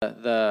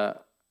the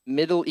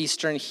Middle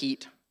Eastern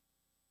heat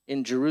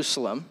in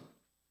Jerusalem,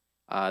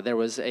 there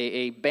was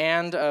a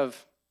band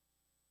of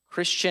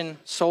Christian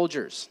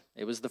soldiers.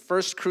 It was the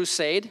first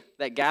crusade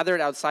that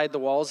gathered outside the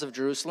walls of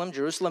Jerusalem.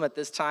 Jerusalem at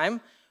this time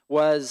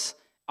was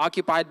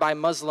occupied by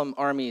Muslim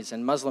armies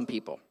and Muslim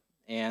people.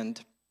 And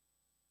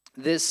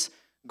this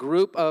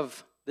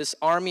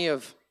army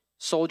of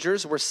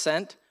soldiers were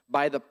sent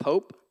by the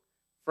Pope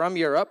from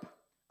Europe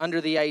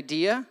under the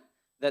idea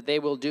that they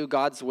will do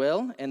God's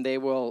will and they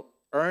will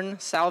earn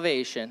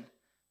salvation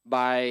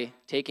by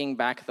taking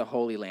back the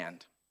Holy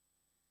Land.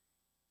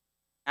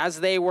 As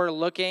they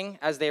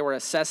were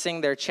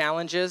assessing their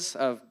challenges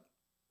of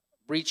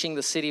breaching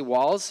the city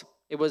walls,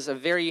 it was a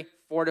very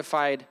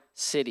fortified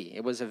city.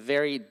 It was a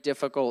very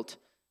difficult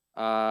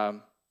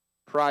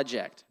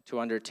project to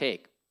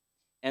undertake.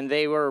 And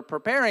they were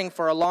preparing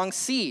for a long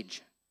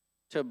siege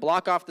to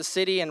block off the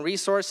city and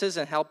resources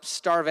and help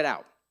starve it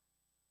out.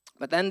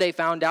 But then they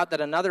found out that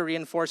another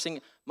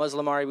reinforcing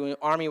Muslim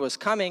army was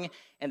coming,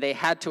 and they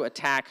had to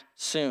attack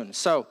soon.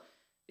 So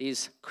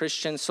these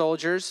Christian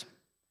soldiers,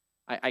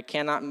 I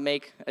cannot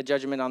make a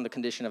judgment on the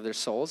condition of their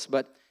souls,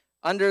 but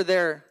under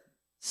their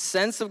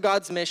sense of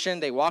God's mission,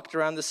 they walked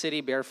around the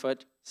city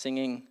barefoot,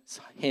 singing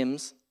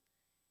hymns,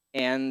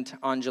 and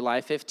on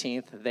July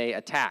 15th, they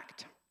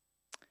attacked.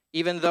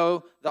 Even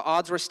though the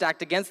odds were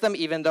stacked against them,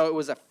 even though it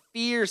was a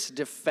fierce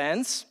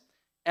defense,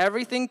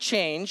 everything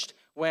changed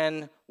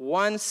when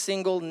one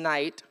single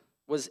knight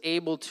was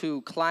able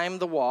to climb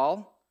the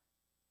wall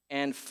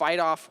and fight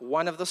off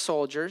one of the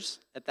soldiers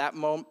at that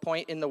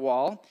point in the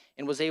wall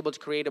and was able to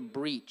create a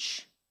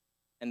breach.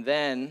 And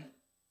then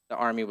the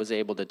army was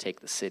able to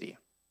take the city.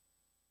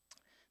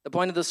 The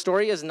point of the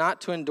story is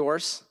not to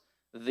endorse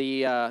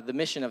the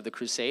mission of the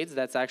Crusades.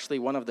 That's actually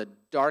one of the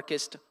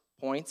darkest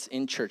points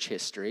in church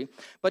history,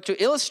 but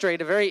to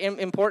illustrate a very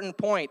important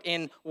point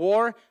in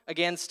war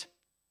against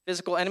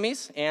physical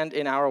enemies and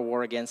in our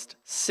war against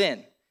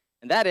sin.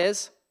 And that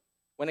is,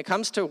 when it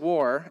comes to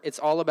war, it's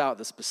all about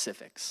the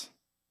specifics.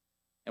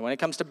 And when it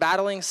comes to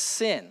battling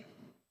sin,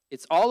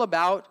 it's all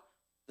about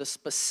the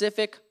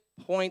specific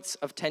points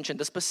of tension,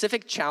 the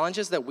specific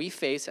challenges that we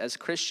face as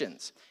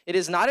Christians. It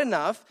is not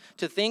enough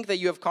to think that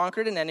you have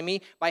conquered an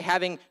enemy by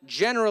having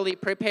generally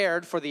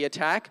prepared for the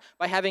attack,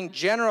 by having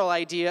general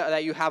idea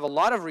that you have a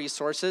lot of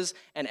resources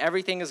and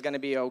everything is going to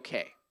be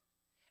okay.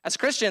 As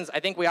Christians,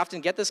 I think we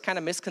often get this kind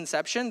of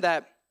misconception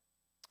that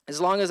as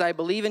long as I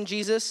believe in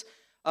Jesus,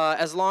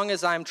 as long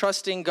as I'm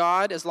trusting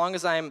God, as long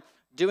as I'm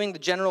doing the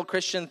general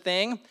Christian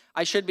thing,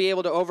 I should be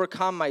able to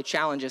overcome my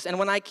challenges. And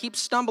when I keep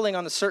stumbling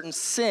on a certain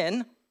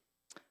sin,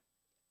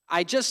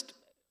 I just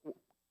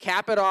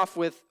cap it off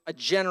with a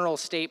general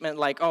statement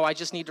like, oh, I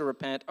just need to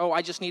repent. Oh,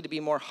 I just need to be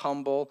more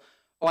humble.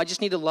 Oh, I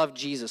just need to love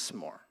Jesus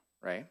more,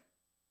 right?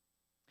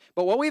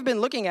 But what we've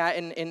been looking at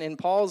in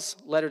Paul's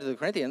letter to the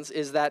Corinthians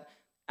is that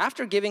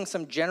after giving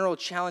some general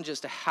challenges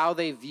to how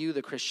they view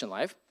the Christian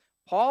life,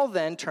 Paul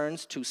then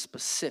turns to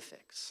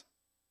specifics.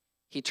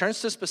 He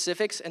turns to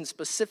specifics and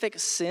specific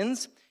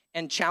sins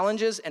and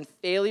challenges and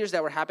failures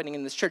that were happening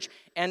in this church.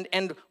 And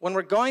when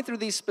we're going through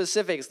these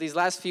specifics, these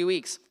last few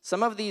weeks,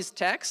 some of these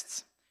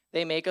texts,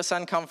 they make us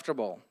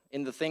uncomfortable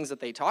in the things that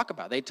they talk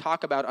about. They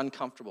talk about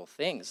uncomfortable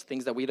things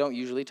that we don't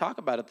usually talk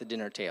about at the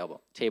dinner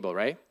table,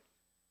 right?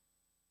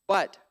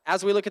 But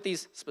as we look at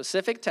these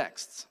specific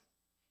texts,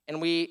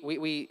 and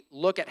we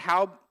look at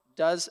how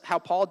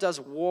Paul does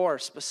war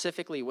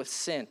specifically with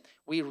sin,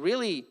 we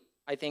really,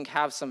 I think,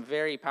 have some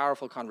very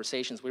powerful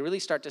conversations. We really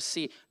start to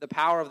see the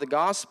power of the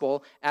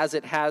gospel as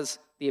it has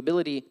the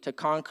ability to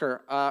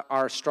conquer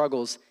our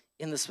struggles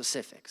in the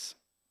specifics.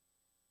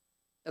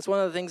 That's one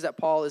of the things that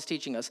Paul is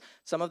teaching us.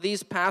 Some of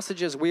these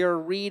passages we are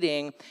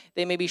reading,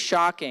 they may be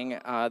shocking,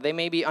 they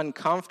may be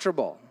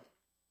uncomfortable.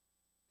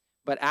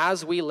 But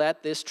as we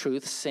let this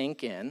truth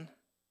sink in,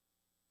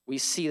 we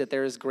see that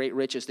there is great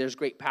riches, there's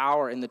great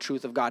power in the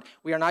truth of God.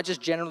 We are not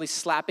just generally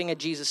slapping a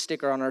Jesus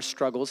sticker on our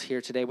struggles here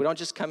today. We don't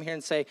just come here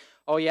and say,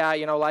 oh yeah,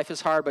 life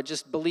is hard, but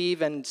just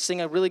believe and sing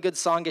a really good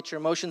song, get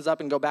your emotions up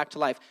and go back to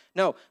life.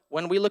 No,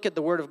 when we look at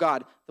the Word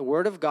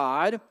of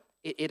God,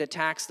 it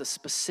attacks the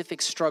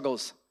specific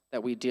struggles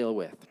that we deal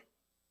with.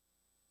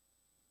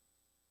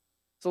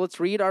 So let's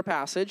read our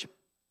passage,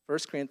 1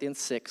 Corinthians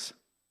 6,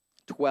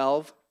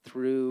 12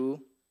 through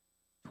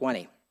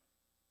 20.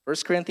 1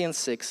 Corinthians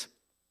 6,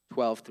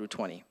 12 through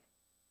 20.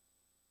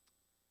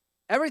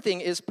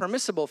 Everything is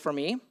permissible for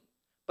me,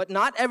 but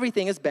not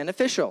everything is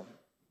beneficial.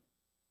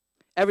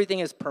 Everything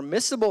is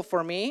permissible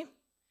for me,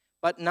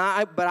 but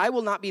I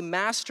will not be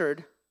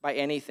mastered by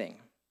anything.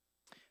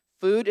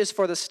 Food is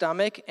for the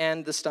stomach,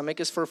 and the stomach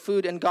is for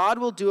food, and God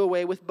will do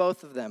away with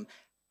both of them.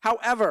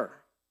 However,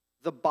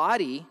 the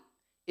body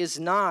is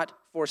not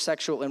for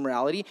sexual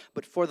immorality,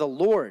 but for the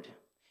Lord,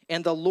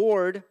 and the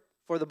Lord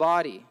for the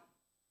body.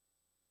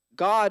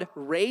 God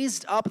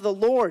raised up the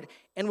Lord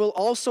and will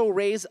also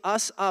raise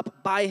us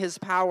up by his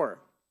power.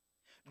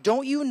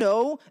 Don't you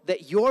know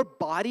that your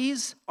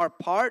bodies are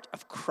part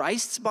of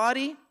Christ's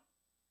body?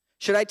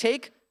 Should I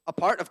take a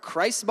part of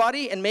Christ's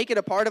body and make it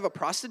a part of a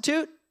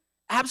prostitute?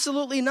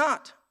 Absolutely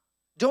not.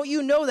 Don't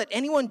you know that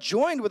anyone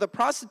joined with a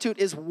prostitute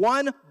is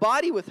one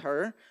body with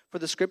her? For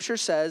the scripture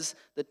says,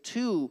 the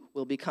two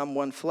will become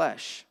one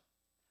flesh.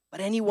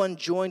 But anyone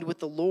joined with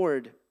the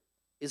Lord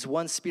is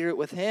one spirit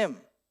with him.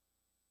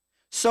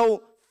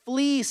 So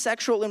flee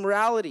sexual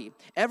immorality.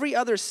 Every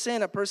other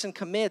sin a person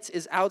commits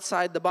is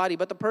outside the body,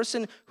 but the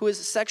person who is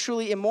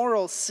sexually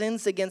immoral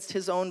sins against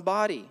his own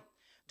body.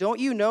 Don't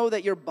you know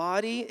that your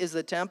body is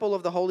the temple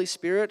of the Holy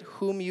Spirit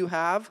who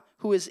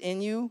is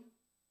in you,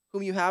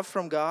 whom you have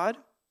from God?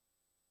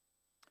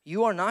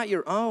 You are not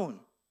your own,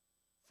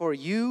 for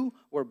you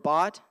were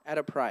bought at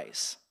a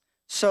price.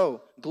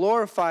 So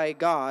glorify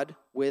God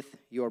with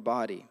your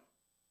body.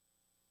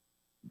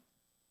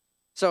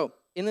 So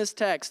in this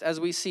text, as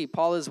we see,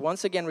 Paul is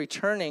once again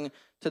returning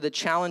to the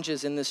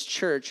challenges in this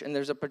church, and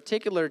there's a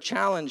particular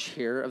challenge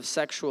here of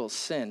sexual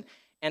sin.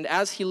 And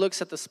as he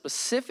looks at the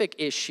specific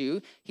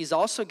issue, he's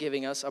also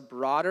giving us a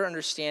broader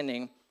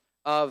understanding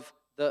of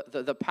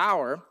the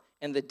power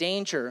and the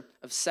danger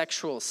of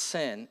sexual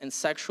sin and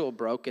sexual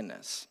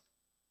brokenness.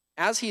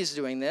 As he's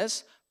doing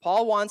this,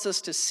 Paul wants us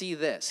to see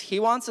this.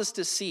 He wants us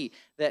to see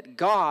that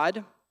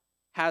God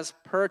has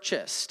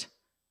purchased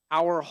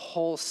our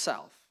whole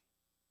self.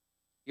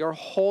 Your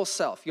whole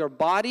self, your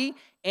body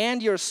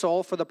and your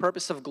soul, for the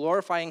purpose of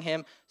glorifying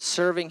him,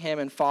 serving him,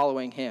 and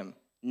following him,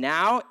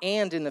 now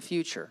and in the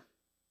future.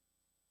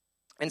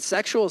 And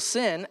sexual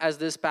sin, as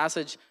this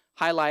passage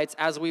highlights,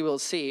 as we will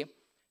see,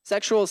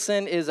 sexual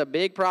sin is a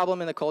big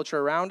problem in the culture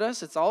around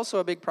us. It's also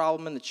a big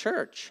problem in the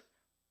church.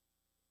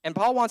 And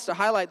Paul wants to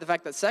highlight the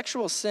fact that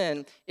sexual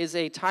sin is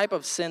a type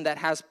of sin that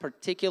has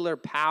particular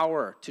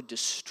power to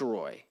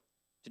destroy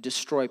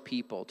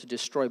people, to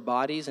destroy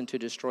bodies, and to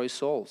destroy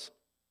souls.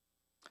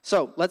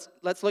 So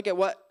let's look at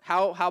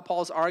how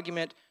Paul's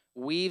argument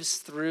weaves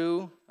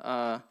through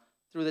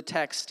the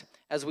text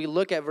as we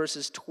look at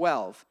verses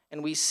 12.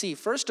 And we see,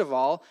 first of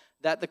all,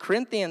 that the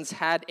Corinthians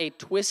had a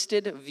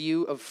twisted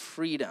view of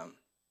freedom.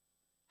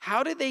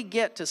 How did they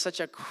get to such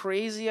a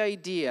crazy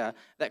idea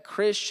that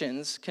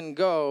Christians can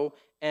go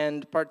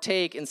and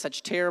partake in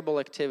such terrible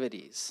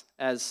activities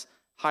as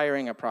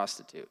hiring a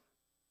prostitute?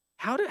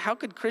 How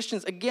could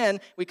Christians,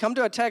 again, we come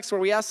to a text where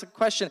we ask the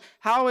question,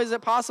 how is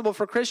it possible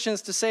for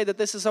Christians to say that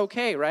this is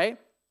okay, right?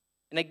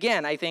 And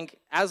again, I think,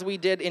 as we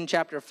did in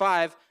chapter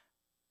 5,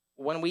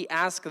 when we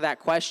ask that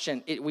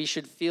question, we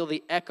should feel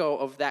the echo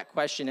of that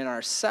question in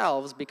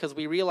ourselves, because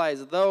we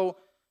realize, though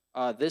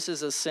this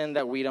is a sin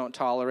that we don't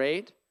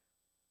tolerate,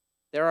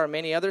 there are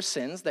many other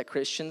sins that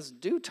Christians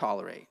do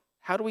tolerate.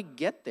 How do we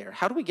get there?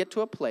 How do we get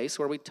to a place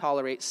where we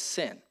tolerate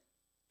sin?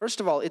 First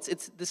of all,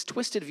 it's this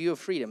twisted view of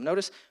freedom.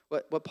 Notice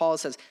what Paul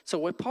says. So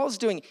what Paul's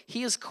doing,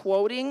 he is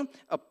quoting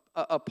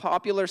a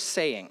popular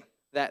saying,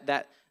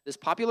 this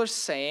popular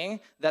saying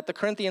that the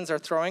Corinthians are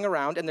throwing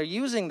around, and they're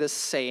using this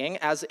saying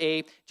as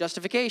a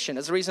justification,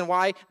 as a reason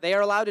why they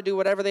are allowed to do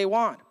whatever they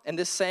want. And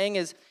this saying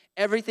is,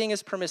 everything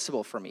is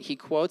permissible for me. He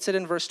quotes it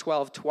in verse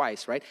 12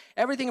 twice, right?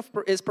 Everything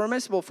is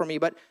permissible for me,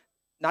 but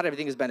not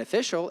everything is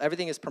beneficial.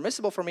 Everything is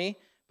permissible for me,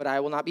 but I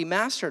will not be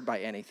mastered by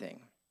anything.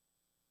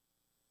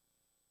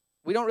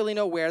 We don't really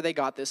know where they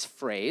got this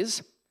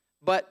phrase,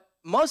 but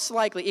most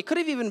likely, it could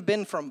have even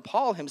been from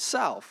Paul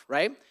himself,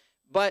 right?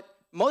 But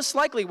most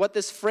likely what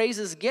this phrase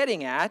is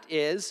getting at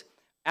is,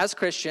 as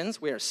Christians,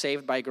 we are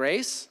saved by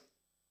grace.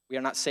 We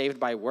are not saved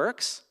by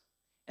works.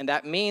 And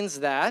that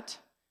means that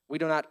we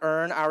do not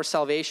earn our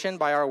salvation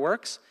by our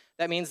works.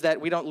 That means that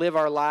we don't live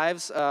our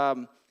lives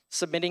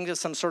submitting to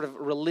some sort of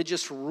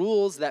religious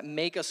rules that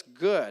make us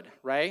good,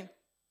 right?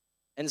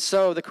 And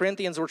so the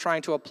Corinthians were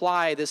trying to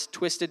apply this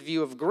twisted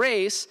view of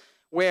grace,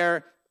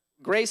 where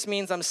grace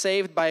means I'm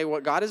saved by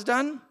what God has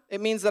done. It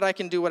means that I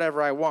can do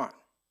whatever I want.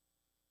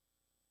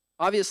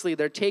 Obviously,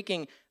 they're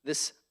taking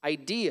this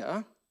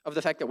idea of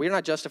the fact that we're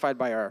not justified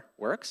by our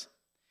works,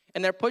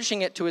 and they're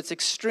pushing it to its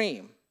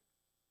extreme.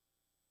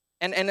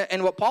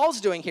 And what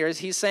Paul's doing here is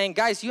he's saying,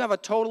 guys, you have a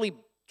totally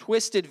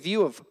twisted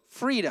view of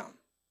freedom,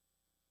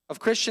 of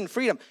Christian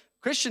freedom.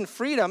 Christian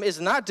freedom is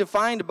not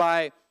defined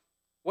by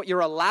what you're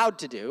allowed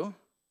to do.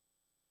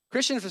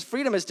 Christian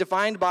freedom is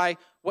defined by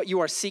what you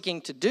are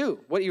seeking to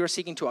do, what you are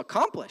seeking to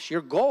accomplish,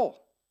 your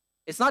goal.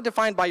 It's not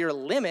defined by your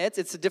limits,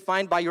 it's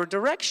defined by your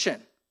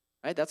direction.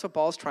 Right? That's what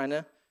Paul's trying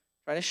to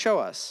show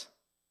us.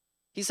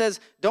 He says,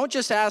 don't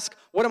just ask,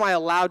 what am I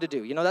allowed to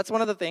do? You know, that's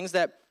one of the things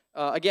that,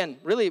 again,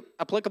 really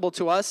applicable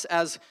to us,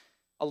 as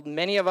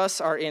many of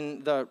us are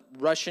in the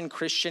Russian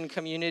Christian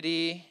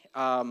community.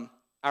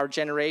 Our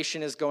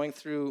generation is going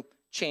through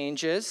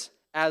changes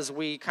as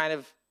we kind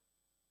of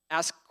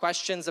ask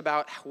questions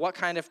about what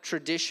kind of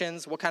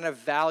traditions, what kind of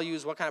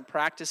values, what kind of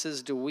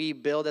practices do we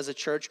build as a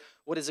church,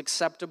 what is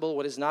acceptable,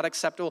 what is not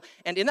acceptable.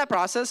 And in that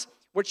process,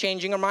 we're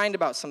changing our mind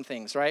about some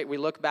things, right? We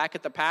look back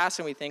at the past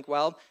and we think,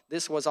 well,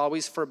 this was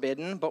always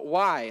forbidden, but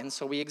why? And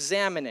so we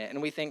examine it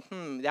and we think,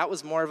 that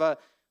was more of a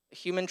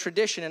human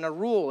tradition and a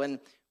rule, and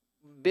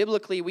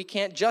biblically we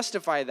can't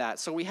justify that.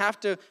 So we have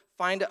to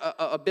find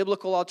a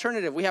biblical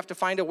alternative. We have to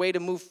find a way to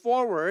move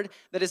forward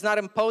that is not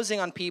imposing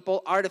on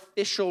people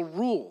artificial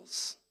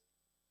rules.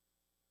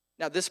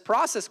 Now, this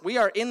process, we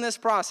are in this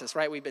process,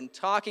 right? We've been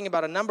talking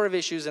about a number of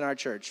issues in our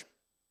church.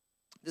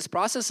 This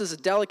process is a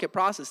delicate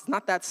process. It's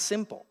not that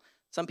simple.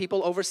 Some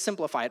people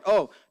oversimplify it.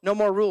 Oh, no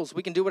more rules.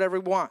 We can do whatever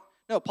we want.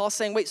 No, Paul's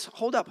saying, wait,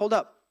 hold up.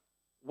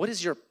 What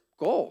is your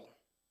goal?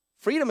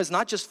 Freedom is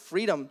not just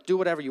freedom, do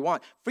whatever you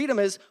want. Freedom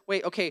is,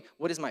 wait, okay,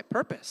 what is my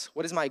purpose?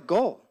 What is my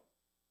goal?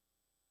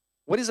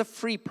 What is a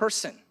free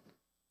person?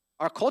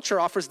 Our culture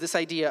offers this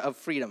idea of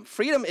freedom.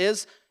 Freedom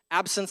is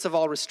absence of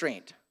all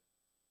restraint.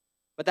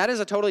 But that is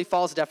a totally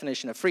false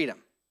definition of freedom.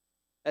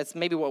 That's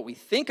maybe what we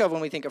think of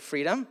when we think of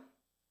freedom.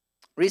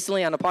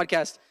 Recently on a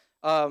podcast,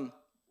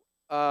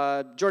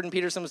 Jordan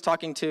Peterson was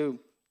talking to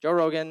Joe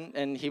Rogan,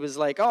 and he was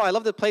like, I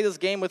love to play this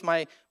game with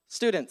my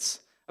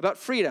students about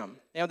freedom.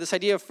 This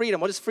idea of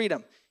freedom. What is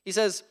freedom? He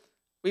says,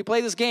 we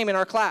play this game in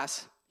our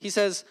class. He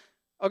says,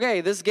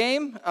 okay, this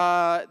game,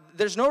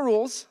 there's no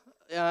rules.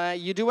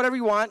 You do whatever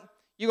you want.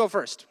 You go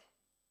first.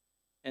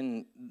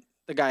 And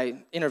the guy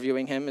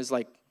interviewing him is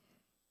like,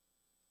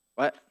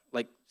 what?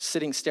 Like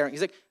sitting, staring.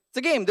 He's like, it's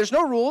a game. There's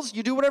no rules.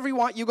 You do whatever you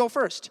want. You go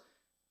first.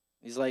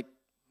 He's like,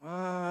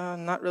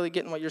 I'm not really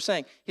getting what you're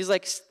saying. He's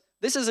like,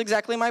 this is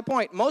exactly my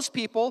point. Most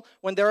people,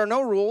 when there are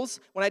no rules,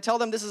 when I tell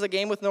them this is a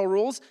game with no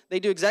rules, they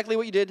do exactly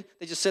what you did.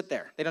 They just sit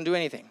there. They don't do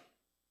anything.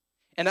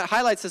 And that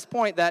highlights this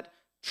point that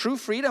true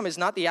freedom is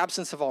not the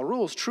absence of all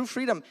rules. True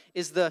freedom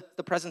is the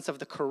presence of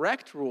the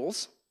correct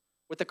rules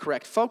with the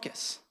correct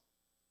focus.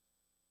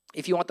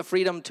 If you want the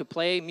freedom to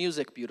play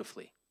music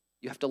beautifully,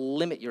 you have to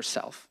limit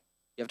yourself.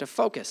 You have to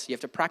focus. You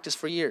have to practice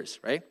for years,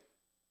 right?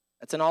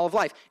 That's in all of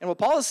life. And what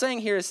Paul is saying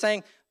here is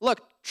saying,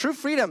 look, true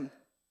freedom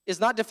is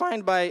not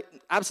defined by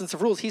absence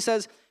of rules. He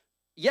says,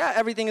 yeah,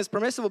 everything is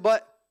permissible,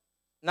 but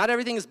not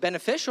everything is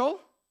beneficial.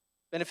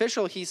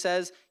 Beneficial, he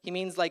says, he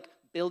means like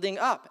building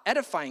up,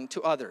 edifying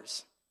to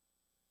others.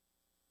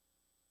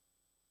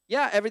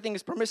 Yeah, everything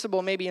is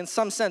permissible maybe in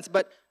some sense,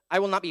 but I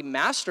will not be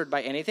mastered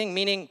by anything,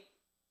 meaning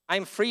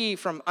I'm free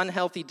from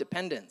unhealthy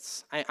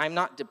dependence. I'm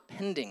not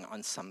depending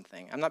on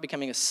something. I'm not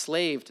becoming a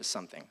slave to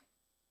something.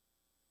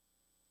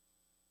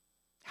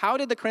 How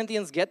did the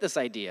Corinthians get this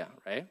idea,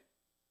 right?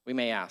 We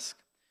may ask.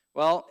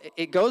 Well,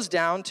 it goes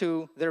down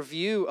to their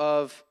view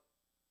of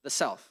the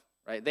self,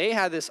 right? They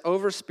had this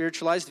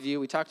over-spiritualized view.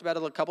 We talked about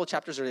it a couple of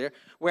chapters earlier,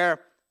 where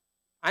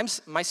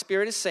my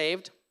spirit is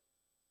saved.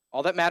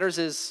 All that matters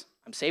is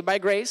I'm saved by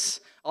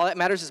grace. All that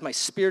matters is my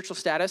spiritual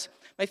status.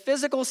 My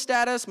physical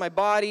status, my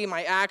body,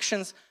 my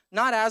actions,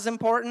 not as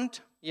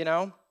important,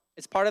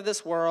 It's part of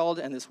this world,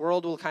 and this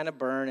world will kind of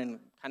burn and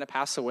kind of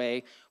pass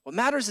away. What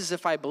matters is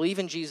if I believe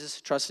in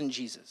Jesus, trust in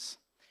Jesus.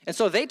 And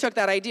so they took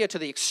that idea to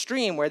the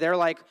extreme where they're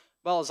like,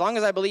 well, as long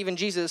as I believe in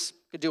Jesus,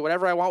 could do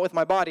whatever I want with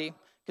my body,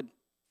 could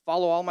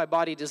follow all my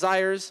body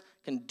desires,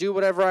 can do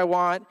whatever I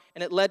want,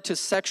 and it led to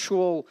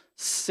sexual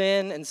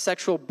sin and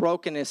sexual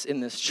brokenness in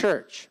this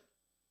church.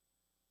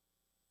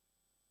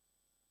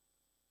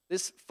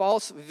 This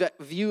false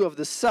view of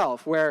the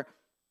self where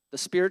the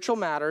spiritual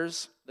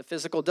matters, the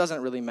physical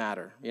doesn't really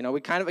matter.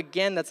 We kind of,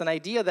 again, that's an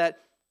idea that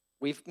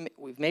we've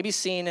maybe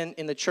seen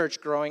in the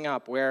church growing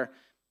up where,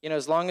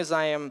 as long as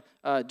I am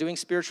doing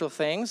spiritual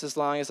things, as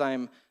long as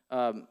I'm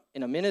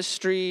in a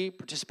ministry,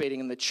 participating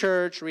in the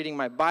church, reading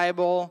my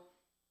Bible,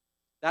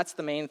 that's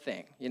the main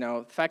thing.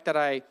 The fact that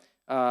I,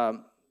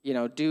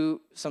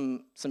 do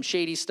some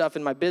shady stuff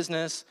in my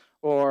business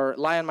or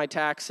lie on my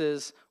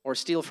taxes or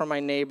steal from my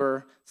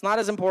neighbor, it's not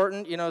as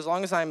important. As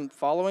long as I'm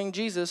following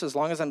Jesus, as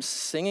long as I'm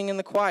singing in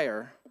the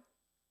choir,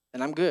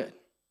 then I'm good.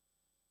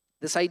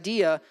 This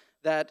idea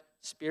that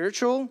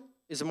spiritual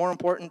is more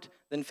important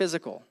than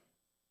physical.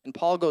 And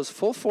Paul goes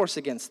full force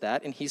against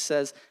that, and he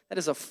says that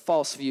is a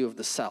false view of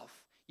the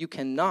self. You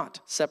cannot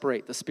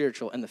separate the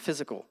spiritual and the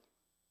physical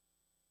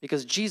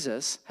because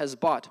Jesus has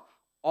bought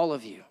all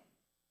of you,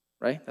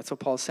 right? That's what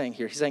Paul's saying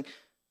here. He's saying,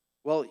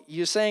 well,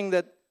 you're saying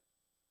that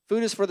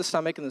food is for the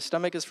stomach and the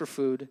stomach is for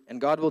food, and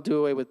God will do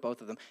away with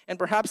both of them. And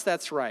perhaps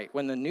that's right.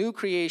 When the new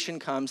creation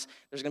comes,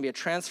 there's going to be a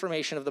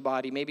transformation of the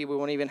body. Maybe we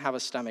won't even have a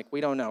stomach.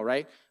 We don't know,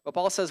 right? But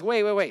Paul says,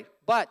 wait.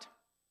 But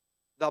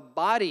the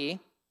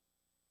body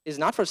is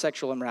not for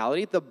sexual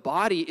immorality. The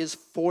body is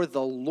for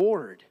the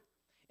Lord,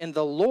 and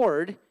the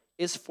Lord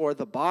is for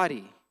the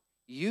body.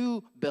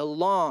 You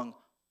belong.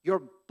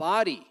 Your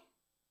body,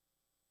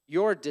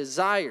 your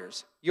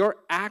desires, your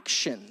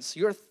actions,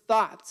 your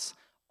thoughts,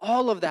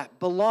 all of that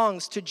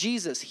belongs to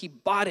Jesus. He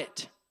bought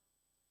it.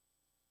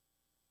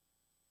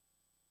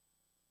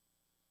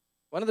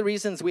 One of the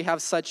reasons we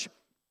have such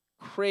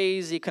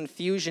crazy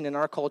confusion in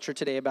our culture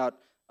today about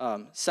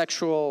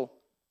sexual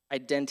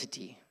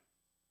identity,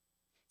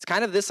 it's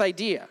kind of this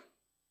idea.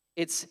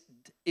 It's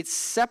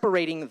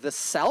separating the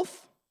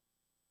self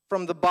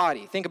from the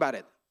body. Think about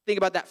it. Think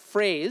about that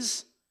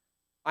phrase,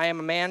 I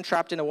am a man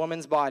trapped in a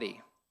woman's body.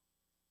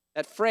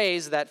 That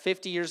phrase that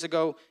 50 years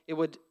ago, it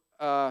would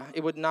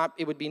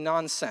be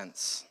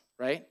nonsense,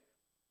 right?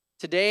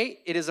 Today,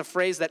 it is a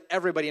phrase that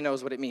everybody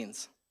knows what it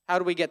means. How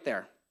do we get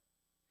there?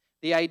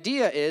 The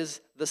idea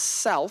is the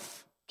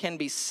self can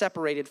be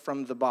separated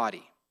from the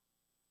body.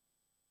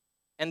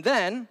 And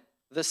then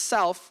the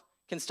self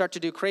can start to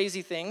do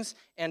crazy things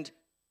and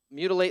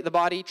mutilate the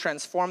body,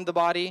 transform the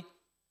body,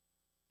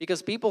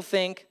 because people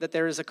think that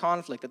there is a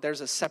conflict, that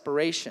there's a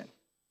separation.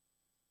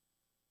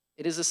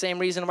 It is the same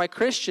reason why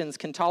Christians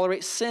can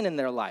tolerate sin in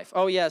their life.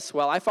 Oh yes,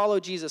 well, I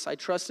follow Jesus, I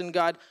trust in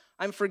God,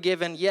 I'm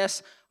forgiven.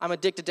 Yes, I'm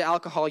addicted to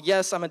alcohol.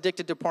 Yes, I'm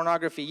addicted to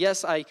pornography.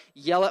 Yes, I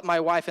yell at my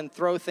wife and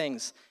throw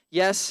things.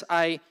 Yes,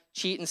 I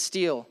cheat and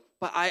steal.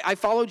 But I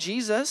follow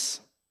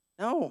Jesus.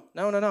 No.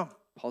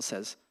 Paul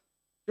says,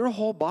 your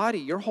whole body,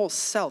 your whole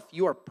self,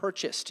 you are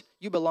purchased.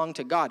 You belong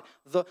to God.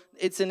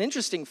 It's an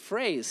interesting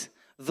phrase.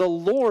 The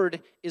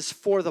Lord is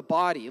for the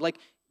body. Like,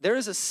 there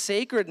is a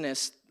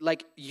sacredness,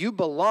 like you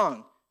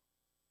belong.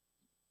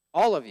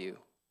 All of you.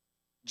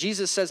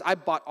 Jesus says, I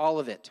bought all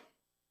of it.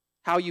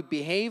 How you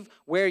behave,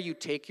 where you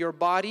take your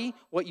body,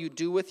 what you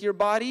do with your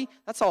body,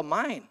 that's all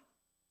mine.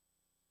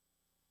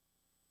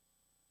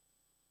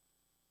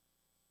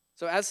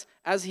 So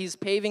as he's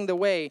paving the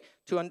way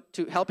to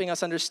helping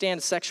us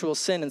understand sexual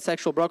sin and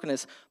sexual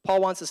brokenness,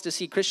 Paul wants us to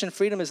see Christian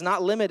freedom is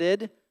not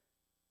limited.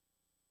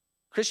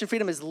 Christian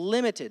freedom is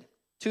limited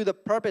to the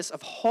purpose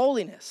of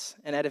holiness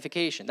and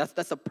edification.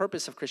 That's the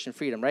purpose of Christian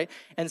freedom, right?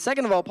 And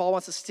second of all, Paul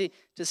wants us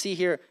to see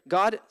here,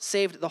 God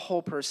saved the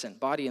whole person,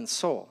 body and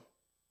soul,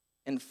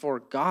 and for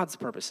God's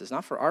purposes,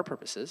 not for our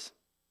purposes.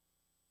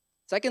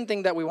 Second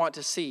thing that we want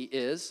to see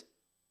is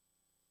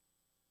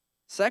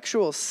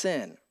sexual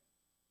sin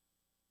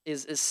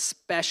is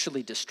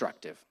especially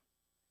destructive.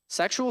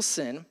 Sexual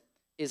sin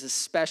is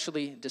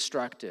especially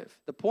destructive.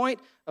 The point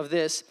of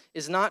this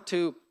is not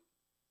to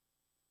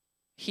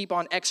heap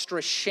on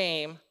extra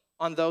shame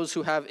on those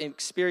who have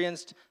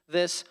experienced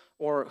this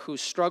or who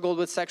struggled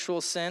with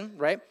sexual sin,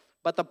 right?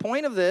 But the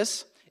point of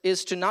this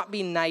is to not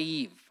be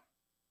naive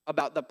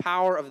about the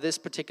power of this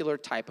particular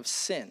type of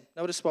sin.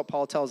 Notice what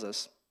Paul tells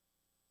us.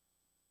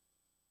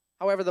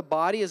 However, the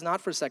body is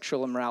not for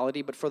sexual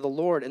immorality, but for the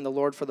Lord, and the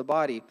Lord for the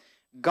body.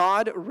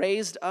 God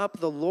raised up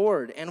the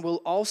Lord and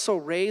will also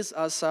raise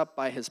us up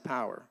by his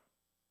power.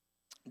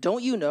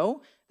 Don't you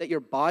know that your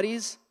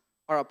bodies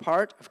are a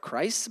part of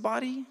Christ's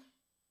body?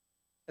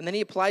 And then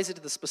he applies it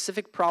to the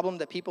specific problem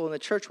that people in the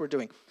church were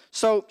doing.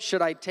 So,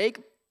 should I take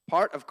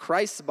part of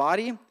Christ's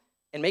body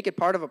and make it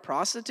part of a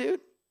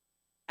prostitute?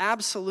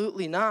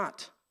 Absolutely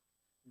not.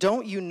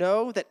 Don't you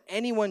know that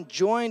anyone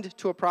joined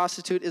to a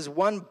prostitute is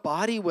one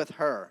body with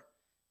her?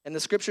 And the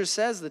scripture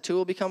says the two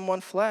will become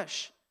one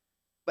flesh.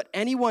 But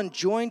anyone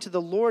joined to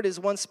the Lord is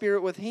one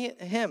spirit with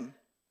him.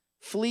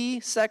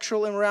 Flee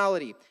sexual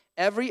immorality.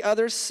 Every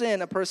other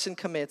sin a person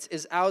commits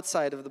is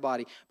outside of the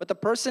body. But the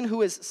person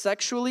who is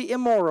sexually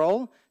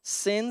immoral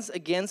sins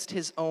against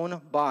his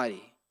own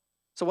body.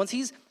 So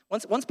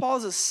once Paul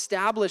has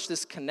established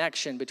this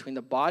connection between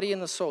the body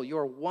and the soul, you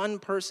are one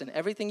person.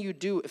 Everything you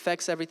do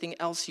affects everything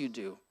else you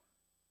do.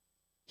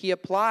 He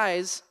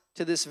applies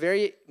to this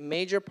very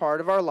major part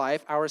of our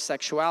life, our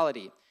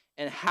sexuality,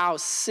 and how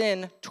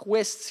sin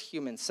twists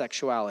human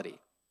sexuality.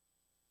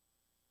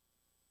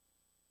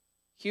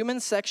 Human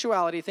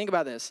sexuality, think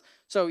about this.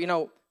 So,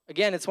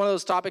 again, it's one of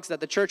those topics that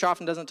the church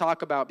often doesn't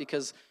talk about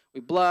because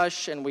we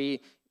blush and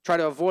we try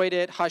to avoid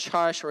it,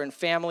 hush-hush, or in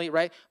family,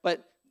 right?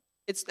 But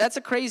that's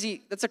a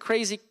crazy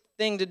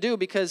thing to do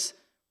because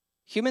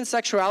human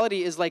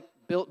sexuality is like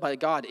built by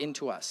God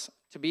into us.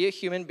 To be a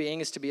human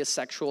being is to be a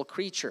sexual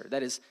creature.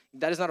 That is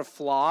not a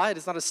flaw. It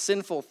is not a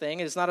sinful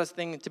thing. It is not a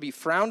thing to be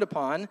frowned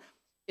upon.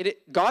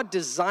 God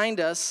designed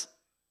us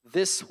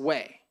this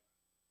way.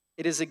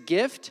 It is a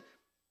gift,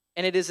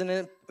 and it is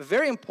a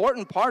very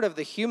important part of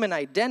the human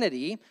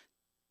identity.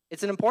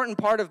 It's an important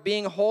part of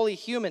being a holy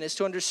human is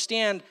to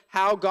understand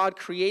how God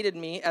created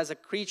me as a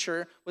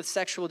creature with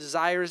sexual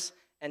desires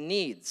and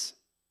needs.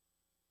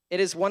 It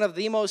is one of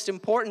the most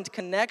important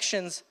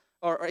connections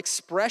or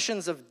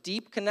expressions of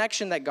deep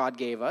connection that God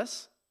gave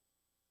us.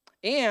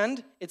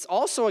 And it's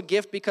also a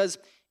gift because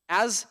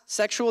as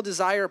sexual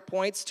desire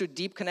points to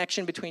deep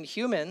connection between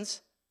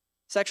humans,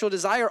 sexual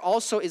desire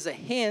also is a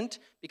hint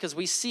because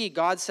we see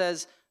God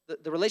says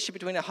the relationship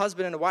between a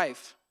husband and a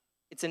wife,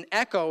 it's an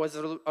echo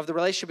of the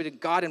relationship between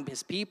God and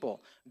his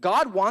people.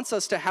 God wants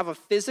us to have a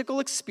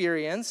physical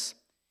experience,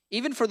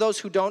 even for those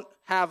who don't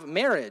have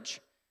marriage.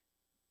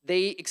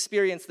 They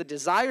experience the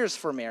desires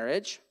for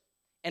marriage,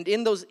 and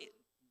in those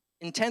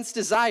intense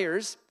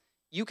desires,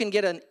 you can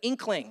get an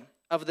inkling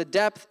of the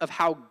depth of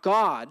how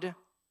God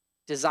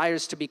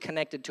desires to be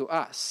connected to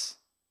us.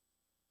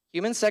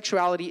 Human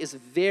sexuality is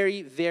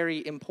very,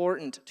 very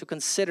important to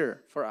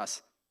consider for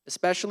us,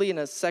 especially in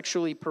a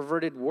sexually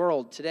perverted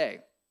world today.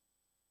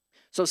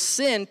 So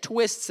sin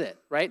twists it,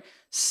 right?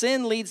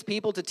 Sin leads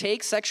people to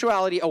take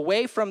sexuality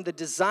away from the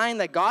design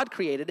that God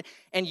created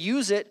and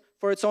use it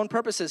for its own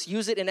purposes.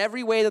 Use it in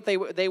every way that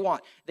they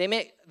want.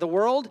 The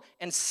world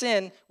and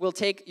sin will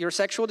take your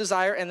sexual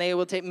desire and they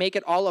will make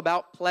it all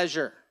about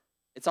pleasure.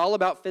 It's all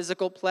about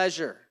physical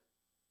pleasure.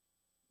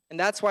 And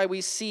that's why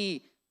we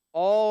see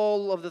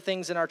all of the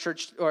things in our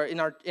church or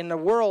in the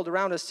world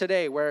around us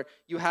today where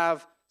you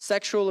have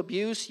sexual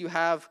abuse, you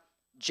have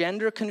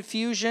gender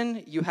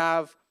confusion, you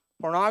have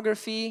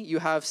pornography, you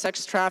have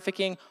sex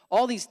trafficking,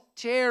 all these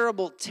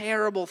terrible,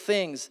 terrible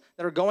things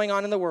that are going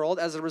on in the world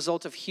as a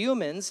result of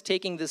humans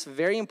taking this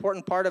very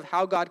important part of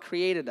how God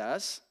created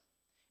us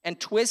and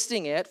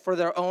twisting it for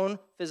their own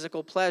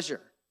physical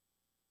pleasure.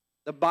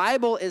 The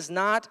Bible is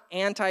not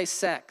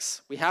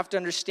anti-sex. We have to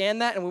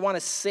understand that, and we want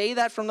to say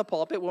that from the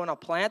pulpit. We want to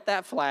plant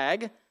that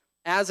flag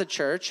as a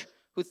church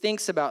who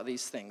thinks about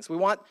these things. We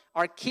want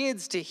our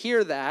kids to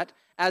hear that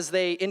as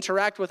they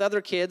interact with other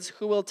kids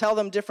who will tell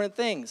them different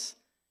things,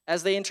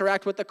 as they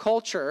interact with the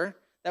culture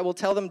that will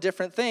tell them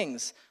different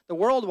things. The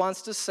world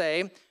wants to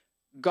say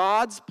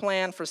God's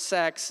plan for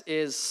sex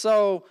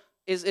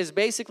is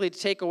basically to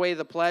take away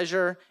the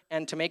pleasure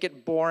and to make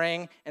it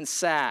boring and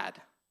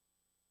sad.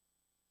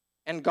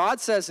 And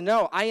God says,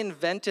 no, I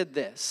invented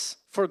this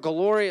for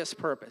glorious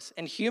purpose.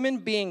 And human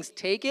beings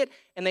take it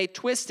and they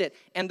twist it.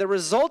 And the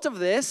result of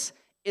this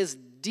is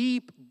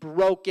deep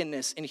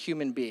brokenness in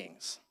human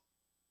beings.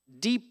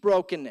 Deep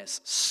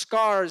brokenness,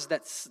 scars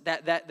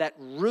that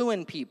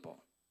ruin people.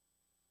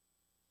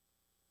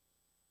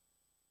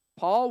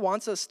 Paul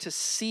wants us to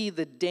see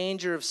the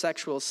danger of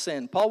sexual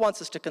sin. Paul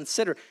wants us to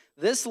consider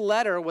this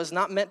letter was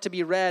not meant to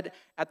be read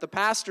at the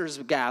pastor's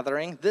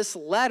gathering. This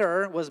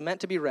letter was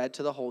meant to be read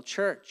to the whole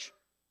church.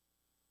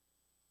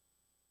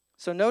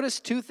 So notice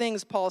two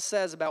things Paul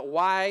says about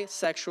why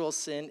sexual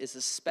sin is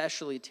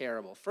especially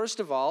terrible.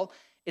 First of all,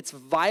 it's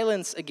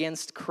violence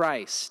against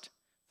Christ.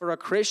 For a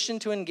Christian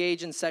to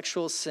engage in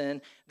sexual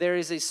sin, there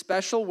is a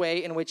special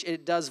way in which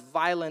it does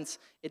violence.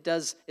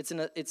 It's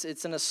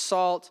an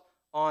assault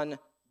on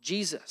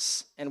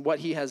Jesus and what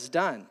he has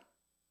done.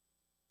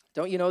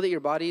 Don't you know that your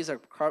bodies are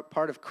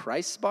part of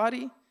Christ's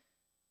body?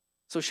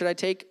 So should I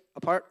take a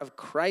part of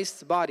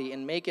Christ's body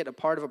and make it a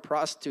part of a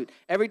prostitute?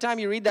 Every time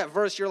you read that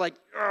verse, you're like,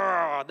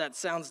 oh, that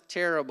sounds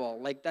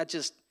terrible. Like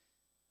that's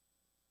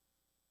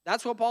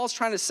what Paul's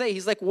trying to say.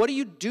 He's like, what are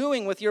you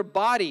doing with your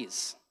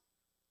bodies?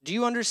 Do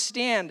you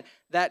understand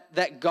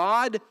that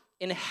God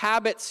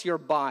inhabits your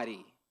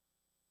body?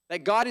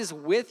 That God is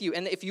with you.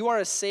 And if you are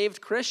a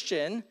saved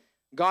Christian,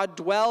 God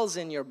dwells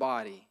in your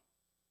body.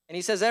 And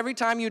he says every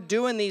time you're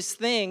doing these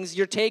things,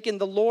 you're taking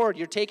the Lord,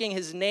 you're taking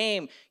his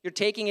name, you're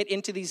taking it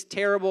into these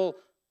terrible,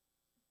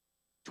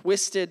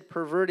 twisted,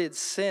 perverted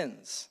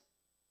sins.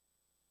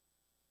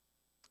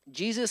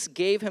 Jesus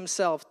gave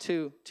himself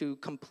to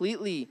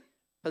completely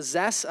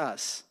possess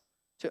us,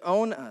 to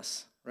own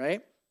us,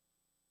 right?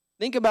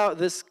 Think about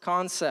this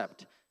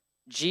concept.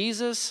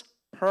 Jesus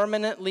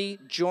permanently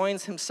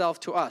joins himself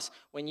to us.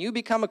 When you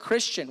become a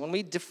Christian, when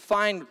we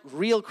define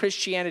real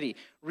Christianity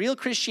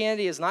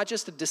is not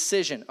just a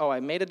decision. Oh,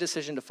 I made a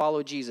decision to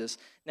follow Jesus.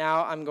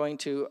 Now I'm going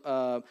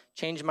to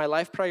change my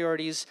life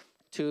priorities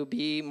to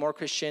be more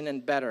Christian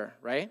and better,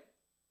 right?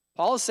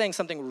 Paul is saying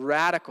something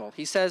radical.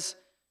 He says,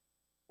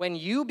 when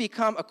you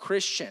become a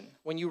Christian,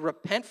 when you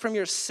repent from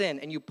your sin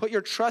and you put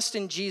your trust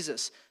in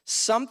Jesus,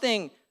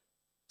 something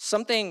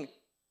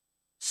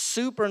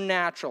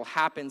supernatural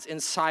happens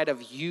inside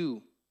of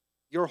you,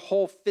 your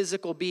whole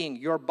physical being,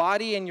 your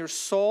body and your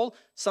soul.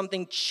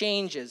 Something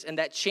changes, and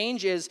that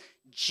change is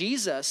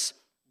Jesus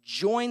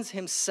joins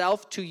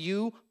himself to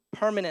you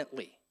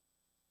permanently.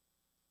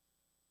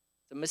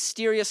 It's a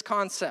mysterious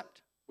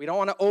concept. We don't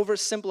want to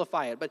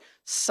oversimplify it, but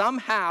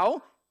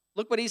somehow,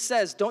 look what he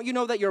says. Don't you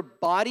know that your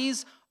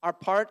bodies are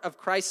part of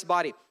Christ's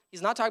body?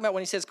 He's not talking about,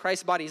 when he says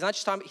Christ's body, he's not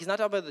talking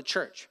about the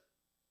church.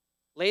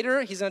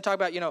 Later, he's going to talk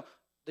about,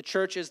 the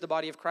church is the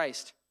body of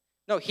Christ.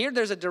 No, here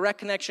there's a direct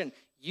connection.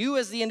 You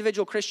as the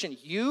individual Christian,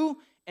 you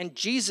and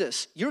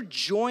Jesus, you're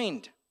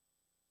joined.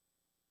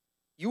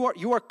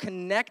 You are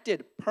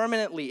connected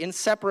permanently,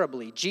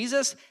 inseparably.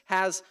 Jesus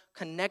has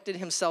connected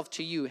himself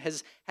to you.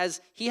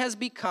 He has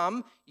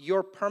become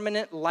your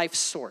permanent life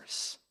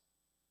source.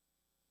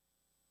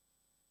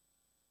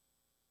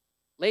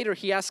 Later,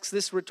 he asks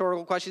this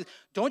rhetorical question.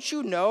 Don't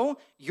you know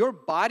your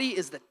body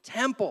is the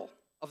temple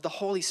of the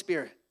Holy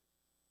Spirit?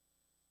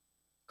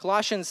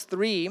 Colossians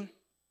 3,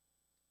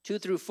 2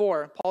 through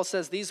 4, Paul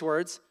says these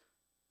words.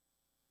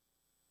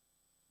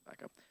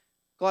 Back up.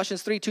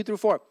 Colossians 3, 2 through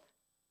 4.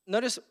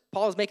 Notice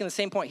Paul is making the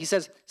same point. He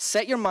says,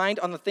 set your mind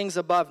on the things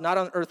above, not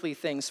on earthly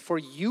things, for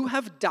you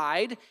have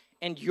died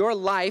and your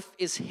life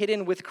is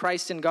hidden with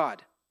Christ in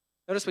God.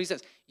 Notice what he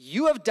says.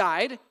 You have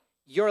died,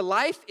 your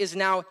life is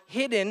now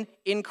hidden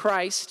in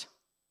Christ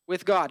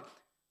with God.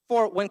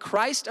 For when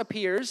Christ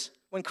appears,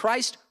 when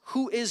Christ,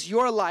 who is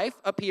your life,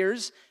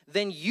 appears,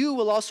 then you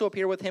will also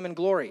appear with him in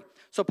glory.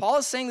 So Paul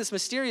is saying this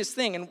mysterious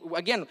thing. And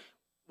again,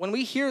 when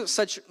we hear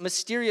such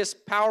mysterious,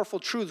 powerful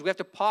truths, we have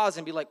to pause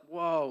and be like,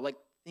 whoa,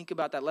 think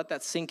about that. Let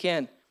that sink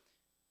in.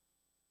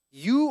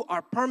 You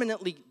are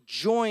permanently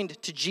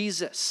joined to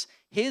Jesus.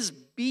 His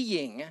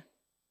being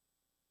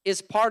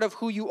is part of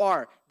who you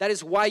are. That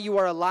is why you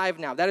are alive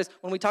now. That is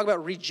when we talk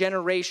about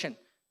regeneration,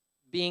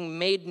 being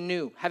made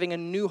new, having a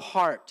new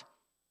heart.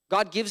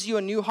 God gives you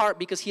a new heart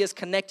because he has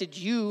connected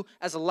you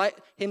as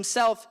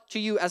himself to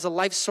you as a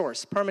life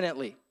source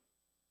permanently.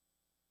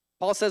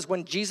 Paul says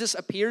when Jesus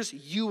appears,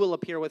 you will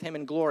appear with him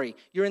in glory.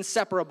 You're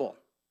inseparable.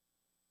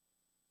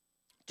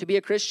 To be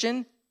a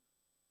Christian,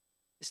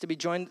 is to be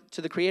joined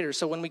to the Creator.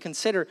 So when we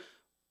consider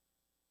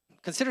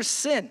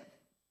sin,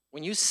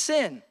 when you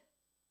sin,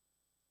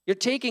 you're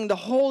taking the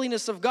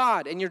holiness of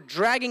God and you're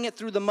dragging it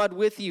through the mud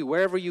with you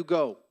wherever you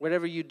go,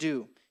 whatever you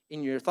do,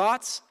 in your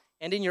thoughts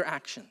and in your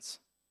actions.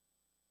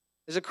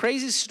 There's a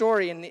crazy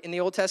story in the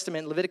Old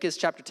Testament, Leviticus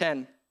chapter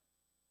 10,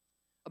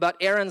 about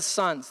Aaron's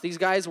sons. These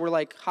guys were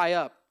like high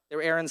up. They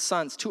were Aaron's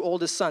sons, two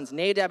oldest sons,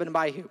 Nadab and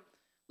Abihu.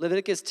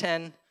 Leviticus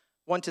 10,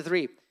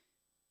 1-3.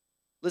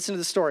 Listen to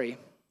the story.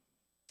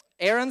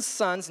 Aaron's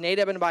sons,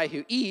 Nadab and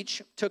Abihu,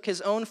 each took his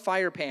own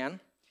fire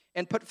pan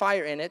and put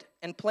fire in it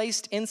and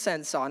placed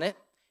incense on it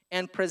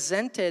and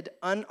presented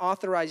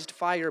unauthorized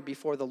fire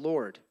before the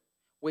Lord,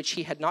 which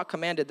he had not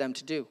commanded them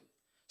to do.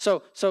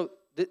 So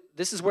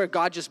this is where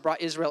God just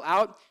brought Israel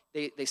out.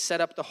 They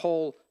set up the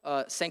whole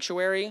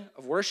sanctuary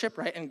of worship,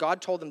 right? And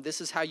God told them,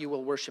 this is how you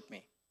will worship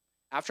me.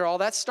 After all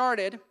that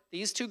started,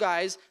 these two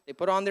guys, they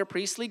put on their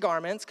priestly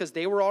garments because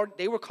they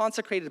were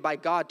consecrated by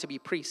God to be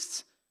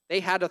priests. They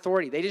had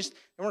authority. They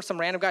weren't some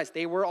random guys.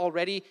 They were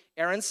already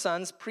Aaron's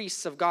sons,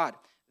 priests of God.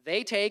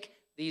 They take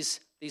these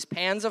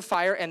pans of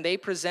fire and they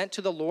present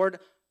to the Lord.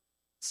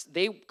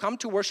 They come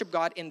to worship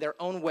God in their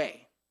own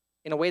way,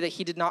 in a way that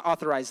he did not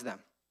authorize them.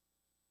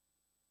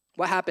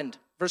 What happened?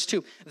 Verse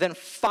 2, then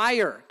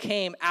fire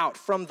came out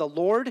from the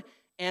Lord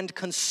and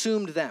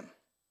consumed them,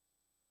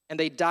 and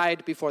they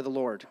died before the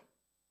Lord.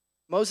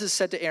 Moses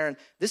said to Aaron,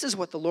 this is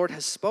what the Lord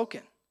has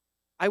spoken.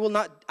 I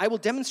will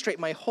demonstrate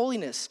my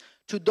holiness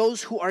to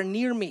those who are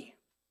near me,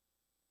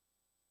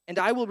 and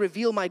I will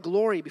reveal my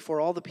glory before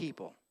all the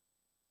people.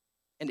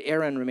 And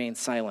Aaron remained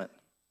silent.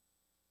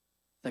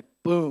 Like,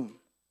 boom.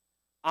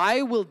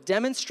 I will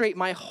demonstrate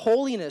my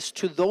holiness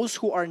to those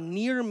who are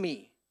near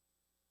me.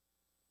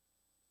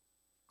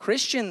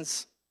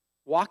 Christians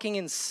walking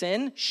in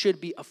sin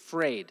should be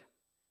afraid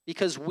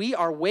because we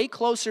are way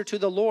closer to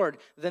the Lord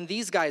than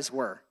these guys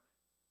were.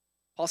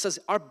 Paul says,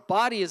 our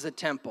body is a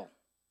temple.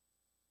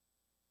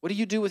 What do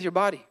you do with your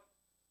body?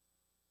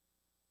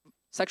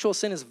 Sexual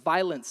sin is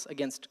violence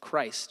against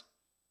Christ.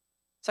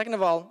 Second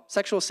of all,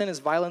 sexual sin is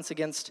violence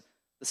against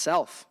the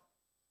self.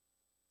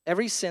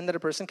 Every sin that a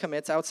person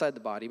commits outside the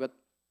body, but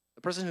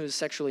the person who is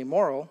sexually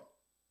immoral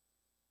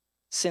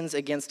sins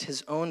against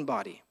his own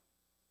body.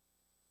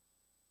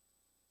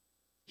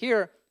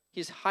 Here,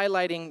 he's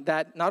highlighting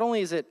that not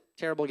only is it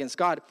terrible against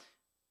God,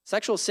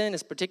 sexual sin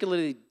is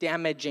particularly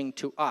damaging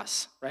to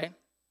us, right?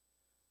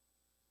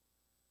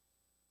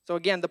 So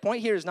again, the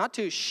point here is not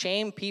to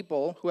shame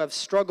people who have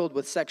struggled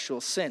with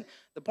sexual sin.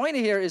 The point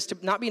here is to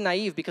not be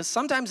naive, because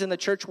sometimes in the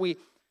church,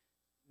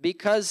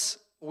 because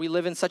we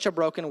live in such a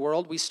broken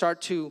world, we start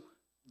to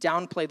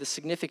downplay the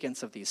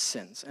significance of these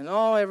sins. And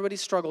everybody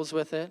struggles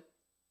with it.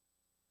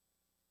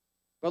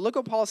 But look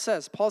what Paul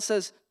says. Paul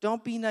says,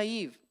 don't be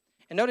naive.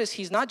 And notice,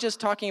 he's not just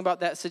talking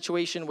about that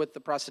situation with the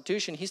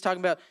prostitution. He's talking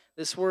about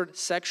this word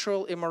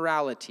sexual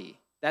immorality.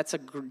 That's a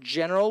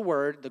general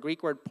word, the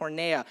Greek word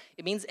porneia.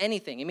 It means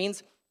anything. It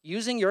means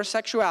using your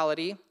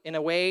sexuality in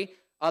a way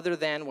other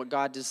than what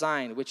God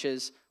designed, which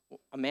is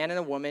a man and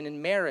a woman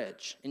in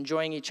marriage,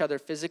 enjoying each other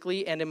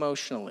physically and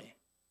emotionally.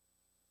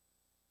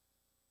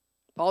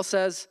 Paul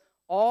says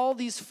all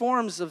these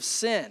forms of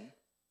sin,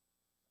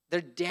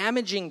 they're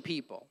damaging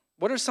people.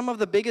 What are some of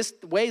the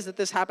biggest ways that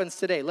this happens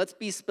today? Let's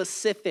be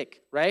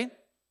specific, right?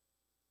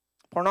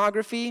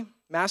 Pornography,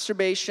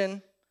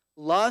 masturbation,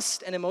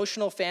 lust, and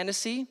emotional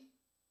fantasy,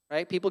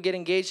 right? People get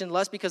engaged in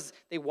lust because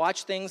they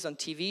watch things on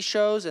TV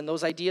shows, and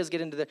those ideas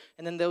get and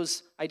then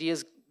those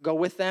ideas go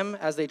with them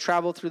as they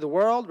travel through the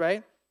world,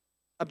 right?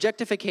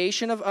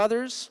 Objectification of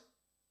others.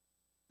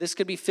 This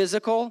could be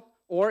physical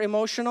or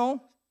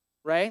emotional,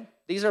 right?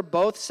 These are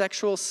both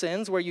sexual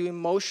sins where you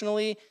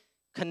emotionally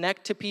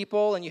connect to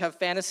people and you have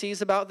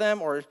fantasies about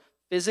them, or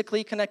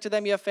physically connect to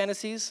them, you have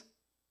fantasies.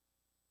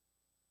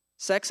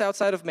 Sex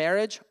outside of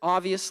marriage,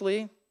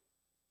 obviously.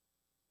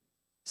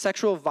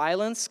 Sexual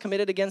violence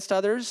committed against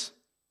others,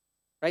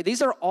 right?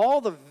 These are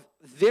all the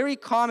very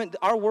common,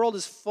 our world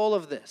is full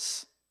of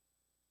this.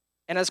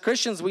 And as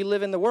Christians, we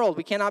live in the world.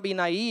 We cannot be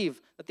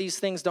naive that these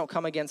things don't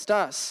come against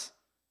us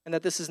and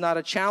that this is not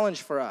a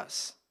challenge for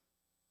us.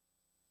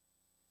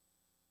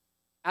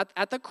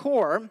 At the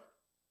core,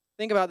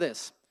 think about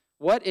this.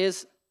 What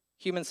is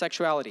human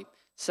sexuality?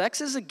 Sex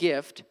is a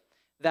gift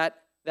that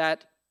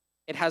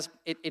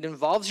it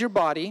involves your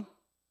body,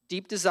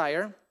 deep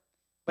desire,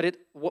 but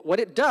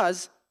what it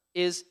does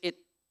is it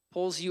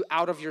pulls you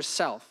out of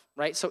yourself,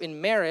 right? So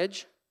in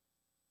marriage,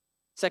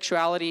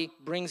 sexuality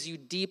brings you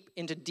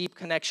into deep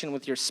connection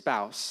with your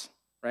spouse,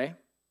 right?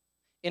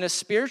 In a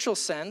spiritual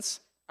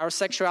sense, our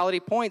sexuality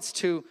points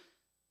to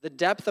the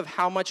depth of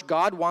how much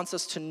God wants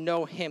us to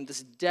know him,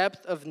 this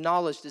depth of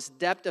knowledge, this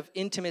depth of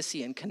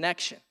intimacy and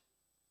connection.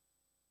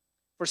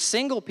 For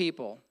single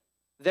people,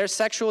 their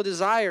sexual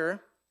desire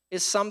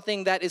is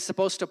something that is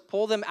supposed to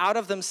pull them out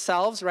of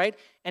themselves, right?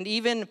 And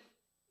even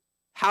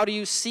how do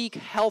you seek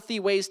healthy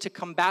ways to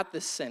combat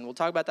this sin? We'll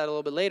talk about that a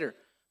little bit later.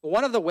 But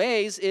one of the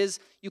ways is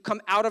you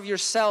come out of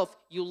yourself,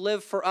 you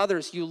live for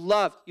others, you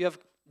love, you have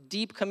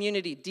deep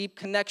community, deep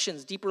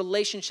connections, deep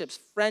relationships,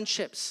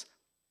 friendships.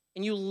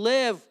 and you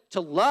live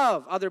to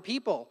love other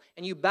people,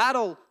 and you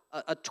battle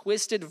a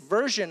twisted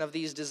version of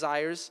these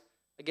desires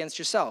against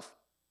yourself.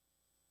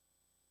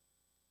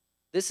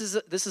 This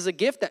is a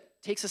gift that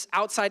takes us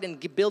outside and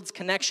builds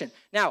connection.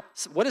 Now,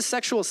 what does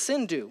sexual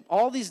sin do?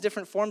 All these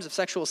different forms of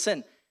sexual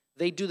sin,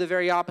 they do the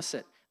very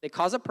opposite. They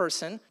cause a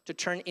person to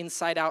turn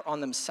inside out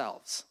on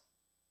themselves.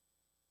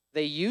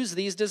 They use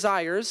these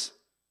desires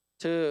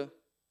to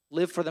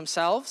live for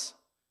themselves,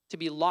 to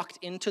be locked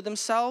into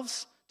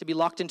themselves, to be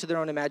locked into their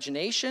own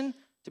imagination,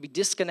 to be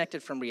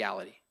disconnected from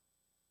reality.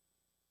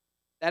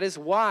 That is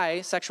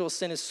why sexual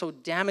sin is so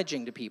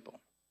damaging to people.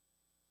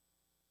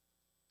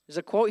 There's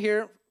a quote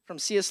here from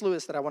C.S.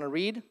 Lewis that I want to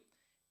read.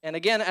 And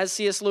again, as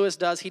C.S. Lewis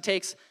does, he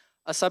takes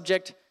a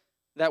subject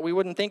that we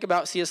wouldn't think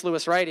about C.S.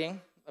 Lewis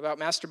writing, about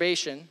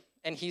masturbation,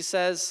 and he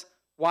says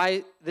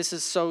why this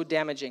is so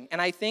damaging. And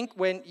I think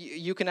when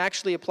you can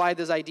actually apply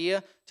this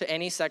idea to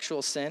any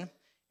sexual sin.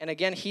 And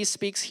again, he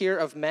speaks here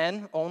of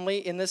men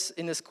only in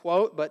this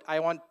quote, but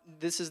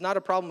this is not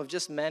a problem of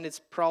just men, it's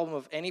a problem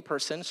of any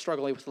person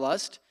struggling with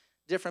lust.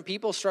 Different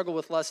people struggle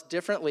with lust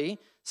differently.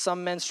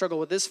 Some men struggle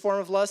with this form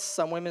of lust,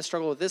 some women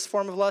struggle with this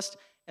form of lust,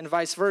 and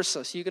vice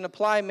versa. So you can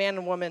apply man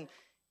and woman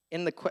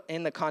in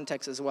the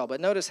context as well.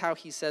 But notice how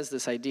he says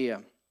this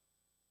idea.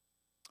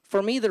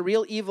 For me, the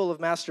real evil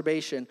of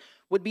masturbation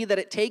would be that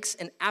it takes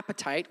an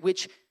appetite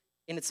which,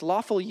 in its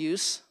lawful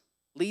use,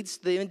 leads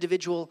the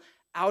individual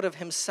out of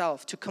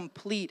himself to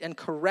complete and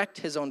correct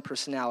his own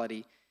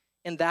personality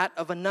in that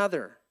of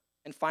another,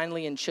 and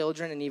finally in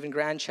children and even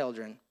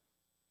grandchildren,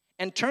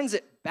 and turns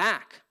it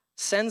back,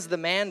 sends the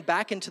man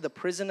back into the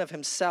prison of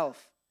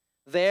himself,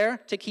 there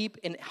to keep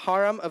in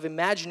harem of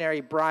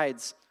imaginary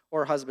brides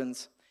or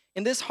husbands.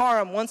 In this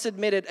harem, once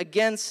admitted,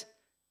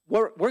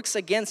 works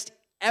against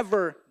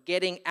ever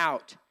getting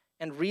out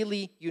and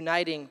really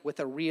uniting with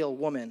a real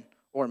woman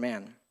or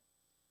man.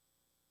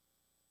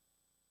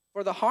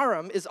 For the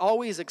harem is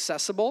always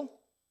accessible,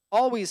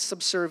 always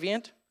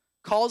subservient,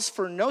 calls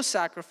for no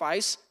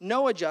sacrifice,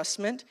 no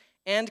adjustment,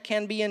 and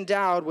can be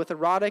endowed with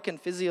erotic and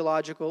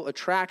physiological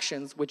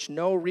attractions which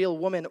no real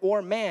woman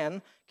or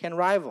man can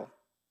rival.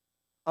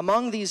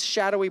 Among these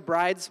shadowy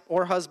brides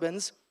or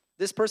husbands,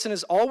 this person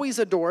is always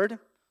adored,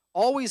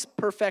 always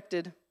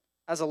perfected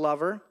as a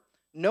lover.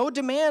 No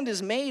demand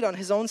is made on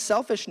his own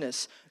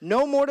selfishness,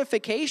 no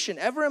mortification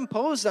ever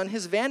imposed on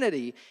his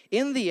vanity.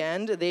 In the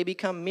end, they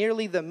become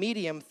merely the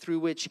medium through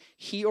which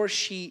he or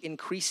she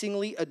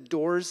increasingly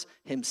adores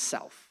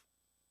himself.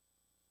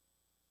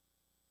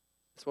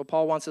 That's what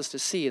Paul wants us to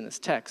see in this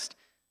text.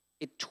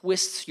 It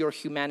twists your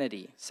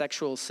humanity,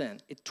 sexual sin.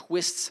 It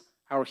twists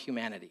our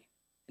humanity,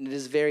 and it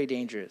is very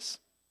dangerous.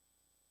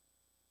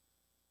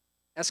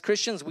 As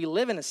Christians, we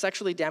live in a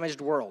sexually damaged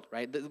world,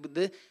 right?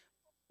 The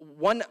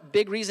one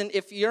big reason,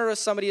 if you're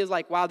somebody who's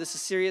like, wow, this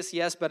is serious,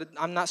 yes, but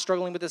I'm not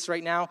struggling with this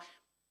right now.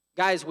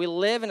 Guys, we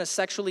live in a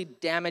sexually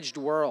damaged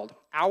world.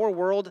 Our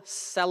world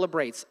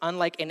celebrates,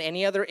 unlike in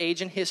any other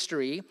age in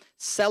history,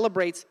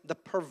 celebrates the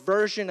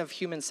perversion of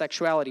human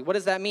sexuality. What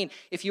does that mean?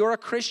 If you're a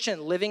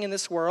Christian living in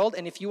this world,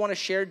 and if you want to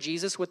share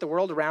Jesus with the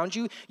world around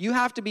you, you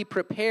have to be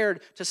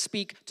prepared to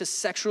speak to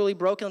sexually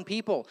broken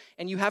people,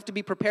 and you have to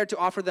be prepared to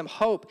offer them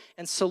hope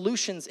and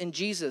solutions in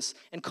Jesus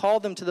and call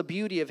them to the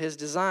beauty of his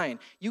design.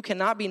 You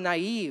cannot be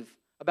naive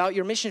about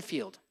your mission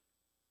field.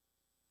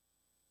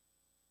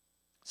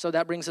 So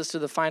that brings us to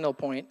the final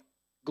point.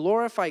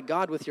 Glorify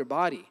God with your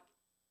body.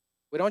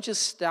 We don't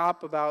just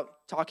stop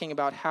about talking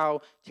about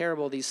how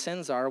terrible these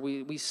sins are.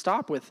 We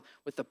stop with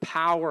the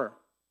power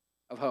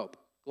of hope.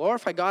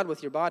 Glorify God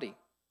with your body.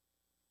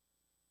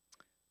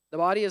 The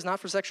body is not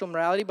for sexual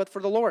morality, but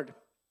for the Lord.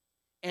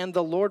 And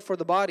the Lord for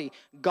the body.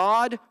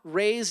 God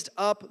raised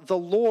up the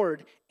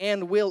Lord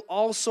and will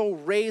also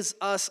raise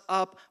us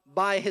up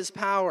by his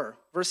power.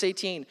 Verse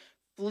 18,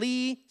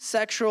 flee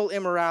sexual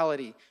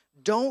immorality.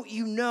 Don't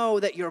you know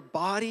that your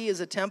body is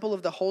a temple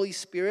of the Holy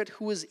Spirit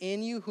who is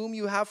in you, whom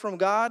you have from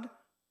God?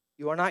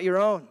 You are not your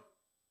own,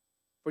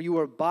 for you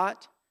were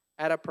bought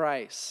at a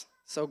price.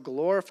 So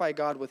glorify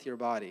God with your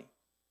body.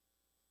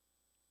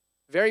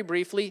 Very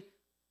briefly,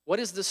 what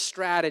is the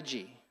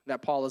strategy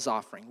that Paul is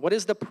offering? What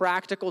is the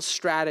practical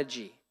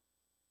strategy?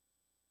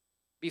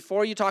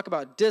 Before you talk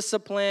about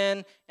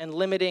discipline and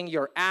limiting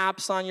your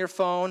apps on your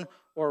phone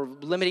or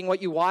limiting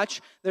what you watch,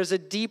 there's a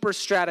deeper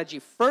strategy.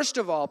 First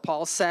of all,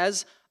 Paul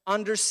says,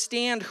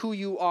 understand who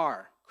you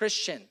are.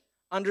 Christian,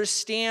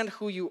 understand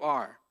who you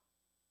are.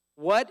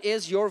 What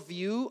is your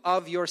view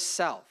of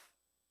yourself?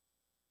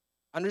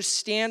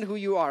 Understand who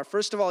you are.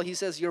 First of all, he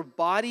says your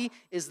body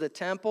is the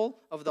temple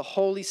of the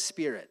Holy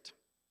Spirit.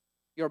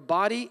 Your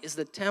body is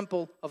the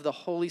temple of the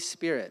Holy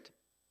Spirit.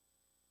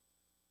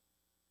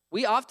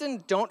 We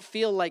often don't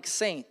feel like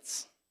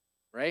saints,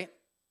 right?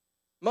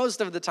 Most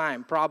of the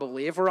time,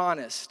 probably, if we're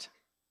honest.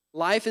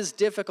 Life is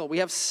difficult. We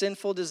have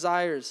sinful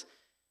desires.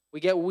 We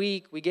get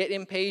weak, we get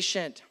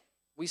impatient,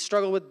 we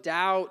struggle with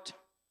doubt,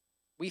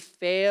 we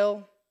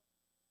fail.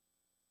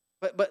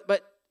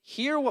 But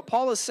hear what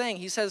Paul is saying.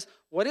 He says,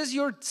 what is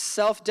your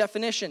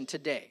self-definition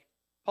today?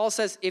 Paul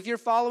says, if you're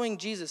following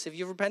Jesus, if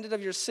you've repented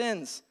of your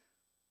sins,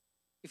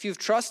 if you've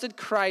trusted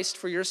Christ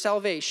for your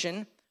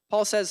salvation,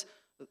 Paul says,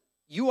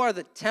 you are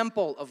the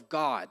temple of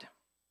God,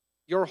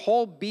 your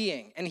whole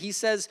being. And he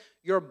says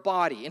your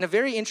body in a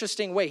very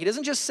interesting way. He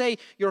doesn't just say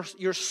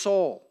your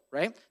soul,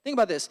 right? Think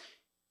about this.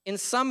 In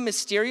some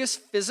mysterious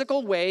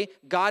physical way,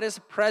 God is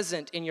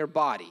present in your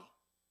body.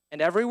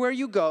 And everywhere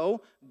you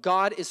go,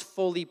 God is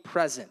fully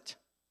present.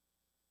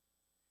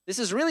 This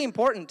is really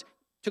important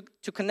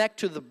to connect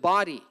to the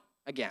body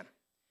again.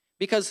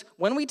 Because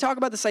when we talk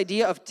about this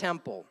idea of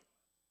temple,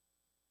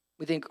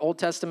 we think Old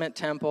Testament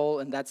temple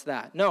and that's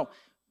that. No,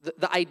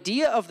 the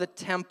idea of the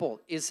temple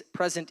is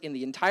present in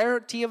the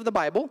entirety of the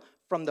Bible,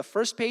 from the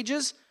first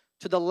pages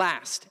to the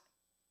last.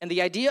 And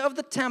the idea of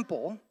the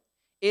temple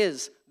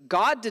is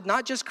God did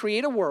not just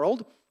create a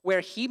world where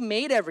he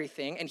made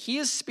everything and he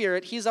is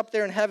spirit, he's up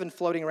there in heaven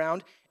floating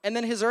around, and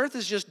then his earth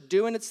is just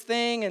doing its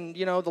thing and,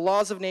 the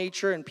laws of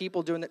nature and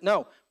people doing it.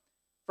 No.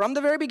 From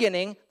the very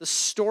beginning, the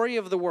story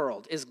of the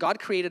world is God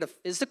created a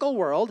physical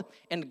world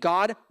and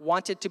God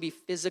wanted to be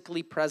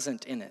physically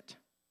present in it.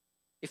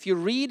 If you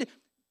read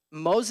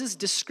Moses'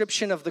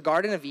 description of the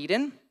Garden of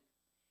Eden,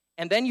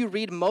 and then you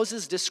read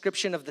Moses'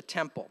 description of the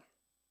temple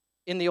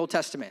in the Old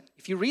Testament,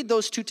 if you read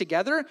those two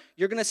together,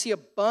 you're going to see a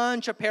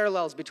bunch of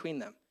parallels between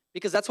them,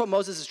 because that's what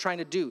Moses is trying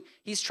to do.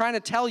 He's trying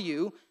to tell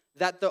you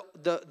that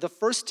the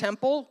first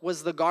temple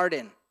was the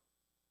garden.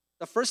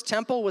 The first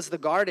temple was the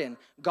garden.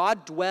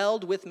 God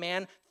dwelled with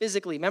man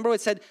physically. Remember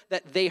it said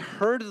that they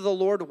heard the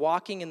Lord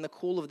walking in the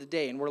cool of the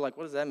day, and we're like,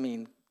 what does that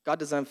mean? God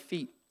doesn't have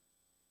feet.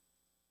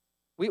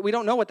 We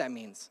don't know what that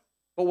means.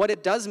 But what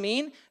it does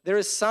mean, there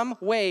is some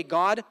way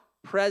God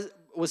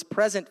was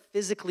present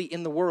physically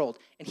in the world,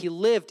 and he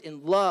lived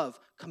in love,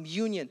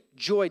 communion,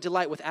 joy,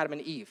 delight with Adam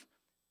and Eve.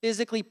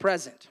 Physically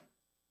present.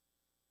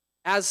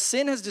 As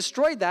sin has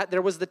destroyed that,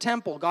 there was the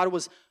temple.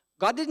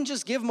 God didn't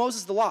just give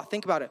Moses the law.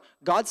 Think about it.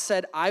 God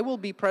said, I will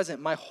be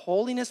present. My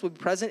holiness will be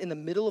present in the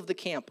middle of the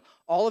camp.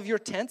 All of your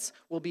tents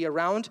will be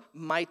around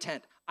my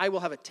tent. I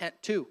will have a tent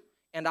too,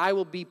 and I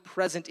will be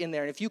present in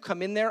there. And if you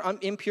come in there, I'm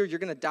impure, you're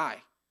going to die.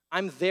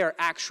 I'm there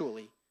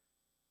actually.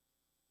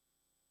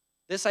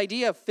 This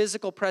idea of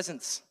physical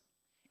presence.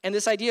 And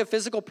this idea of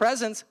physical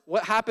presence,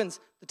 what happens?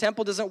 The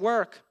temple doesn't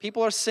work.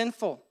 People are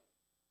sinful.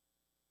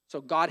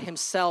 So God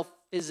himself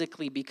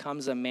physically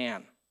becomes a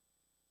man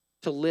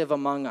to live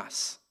among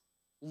us.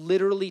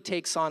 Literally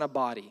takes on a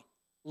body,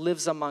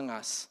 lives among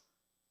us,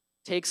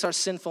 takes our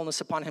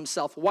sinfulness upon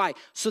himself. Why?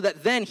 So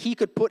that then he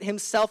could put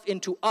himself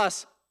into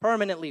us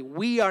permanently.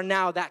 We are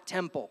now that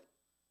temple.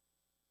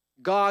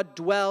 God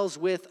dwells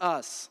with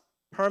us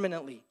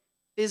permanently,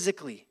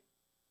 physically.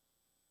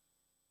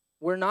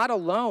 We're not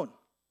alone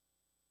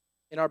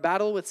in our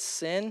battle with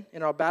sin,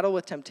 in our battle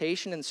with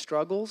temptation and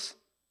struggles.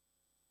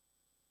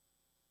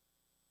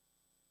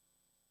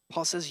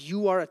 Paul says,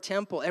 you are a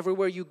temple.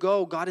 Everywhere you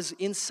go, God is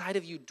inside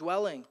of you,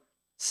 dwelling,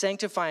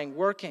 sanctifying,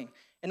 working.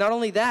 And not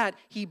only that,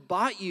 he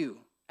bought you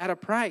at a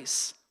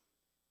price.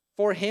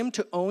 For him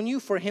to own you,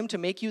 for him to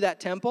make you that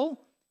temple,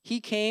 he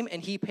came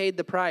and he paid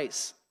the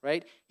price,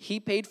 right?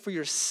 He paid for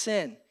your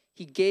sin.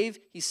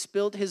 He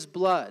spilled his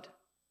blood.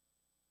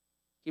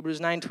 Hebrews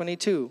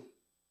 9:22,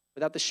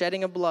 without the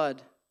shedding of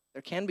blood,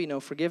 there can be no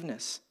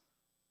forgiveness.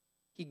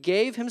 He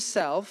gave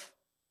himself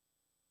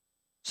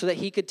so that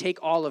he could take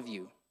all of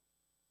you.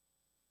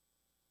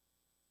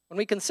 When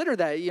we consider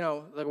that,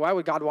 like, why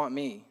would God want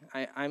me?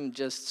 I'm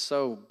just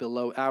so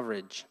below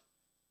average.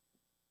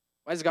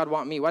 Why does God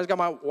want me? Why does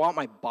God want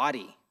my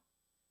body?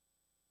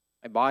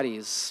 My body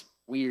is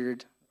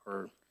weird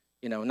or,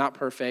 not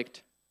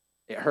perfect.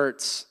 It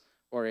hurts,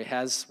 or it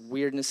has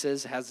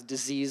weirdnesses, has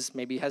disease,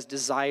 maybe has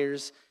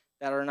desires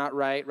that are not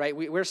right?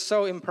 We're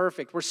so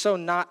imperfect. We're so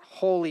not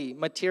holy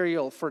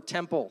material for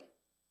temple,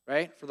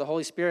 right? For the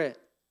Holy Spirit.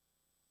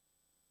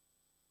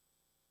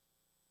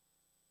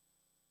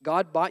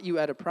 God bought you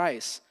at a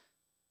price.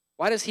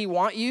 Why does he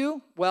want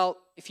you? Well,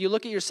 if you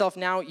look at yourself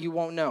now, you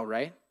won't know,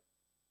 right?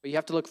 But you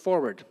have to look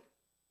forward.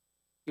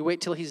 You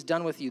wait till he's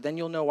done with you, then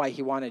you'll know why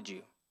he wanted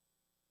you.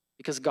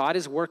 Because God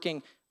is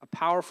working a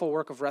powerful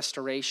work of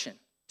restoration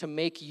to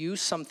make you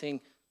something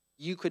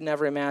you could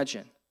never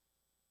imagine.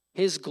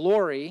 His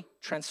glory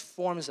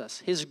transforms us.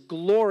 His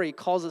glory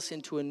calls us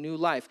into a new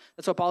life.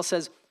 That's what Paul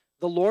says.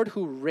 The Lord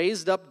who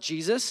raised up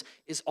Jesus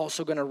is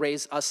also going to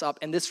raise us up.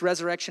 And this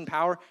resurrection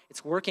power,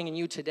 it's working in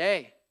you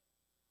today.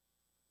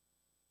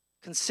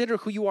 Consider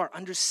who you are.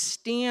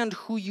 Understand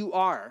who you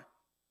are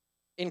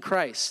in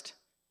Christ.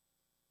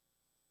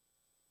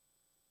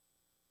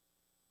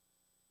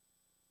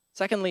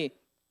 Secondly,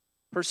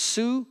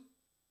 pursue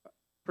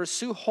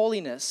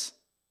holiness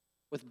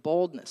with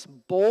boldness.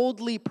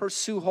 Boldly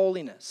pursue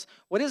holiness.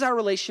 What is our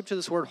relationship to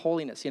this word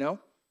holiness,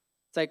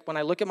 It's like when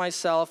I look at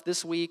myself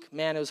this week,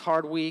 man, it was a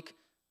hard week.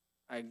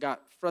 I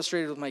got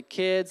frustrated with my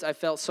kids. I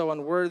felt so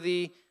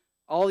unworthy.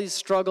 All these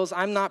struggles.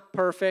 I'm not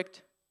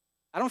perfect.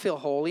 I don't feel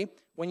holy.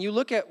 When you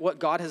look at what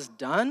God has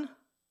done,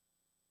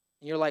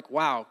 and you're like,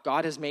 wow,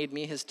 God has made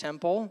me his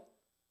temple,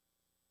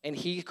 and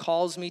he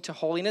calls me to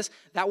holiness.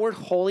 That word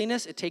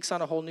holiness, it takes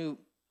on a whole new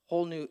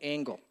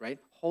angle, right?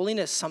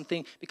 holiness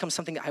becomes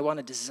something that I want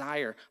to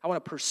desire, I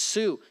want to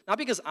pursue. Not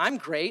because I'm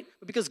great,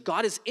 but because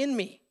God is in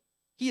me.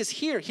 He is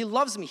here. He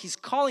loves me. He's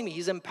calling me.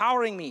 He's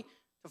empowering me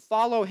to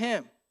follow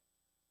him.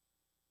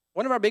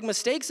 One of our big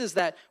mistakes is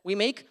that we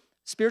make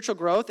spiritual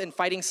growth and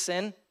fighting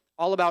sin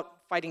all about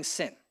fighting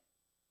sin.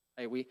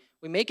 Right? We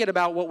make it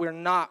about what we're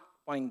not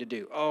wanting to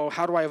do. Oh,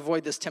 how do I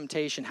avoid this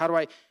temptation?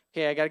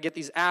 I got to get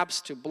these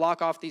apps to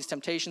block off these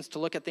temptations, to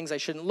look at things I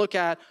shouldn't look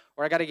at,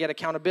 or I got to get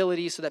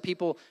accountability so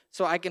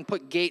I can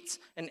put gates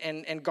and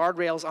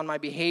guardrails on my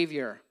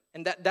behavior.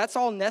 And that's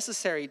all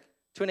necessary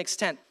to an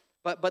extent.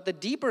 But the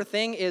deeper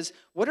thing is,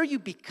 what are you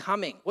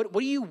becoming? What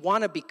do you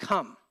want to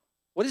become?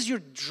 What is your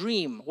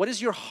dream? What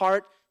is your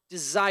heart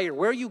desire?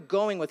 Where are you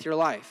going with your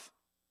life?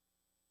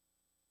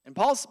 And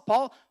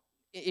Paul,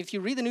 if you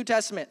read the New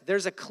Testament,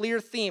 there's a clear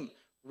theme: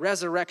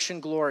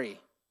 resurrection glory.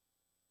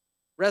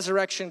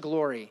 Resurrection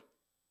glory.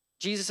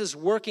 Jesus is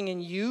working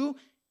in you,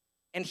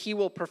 and he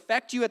will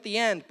perfect you at the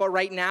end. But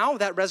right now,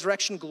 that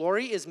resurrection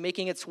glory is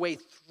making its way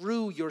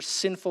through your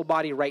sinful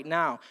body right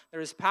now.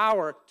 There is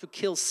power to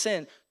kill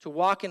sin, to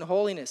walk in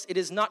holiness. It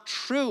is not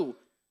true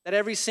that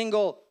every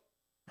single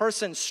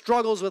person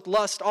struggles with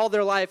lust all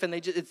their life and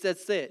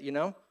that's it, you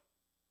know?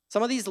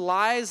 Some of these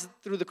lies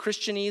through the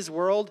Christianese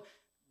world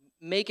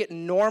make it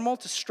normal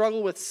to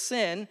struggle with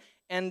sin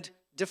and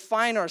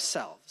define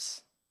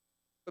ourselves.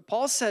 But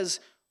Paul says,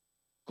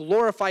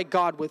 glorify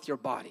God with your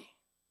body.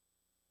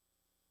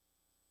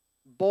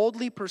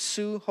 Boldly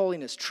pursue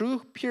holiness.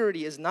 True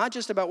purity is not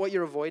just about what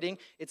you're avoiding,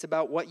 it's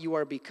about what you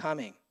are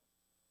becoming.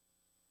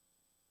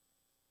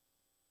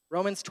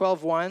 Romans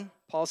 12:1,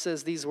 Paul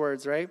says these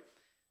words, right?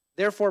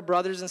 Therefore,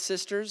 brothers and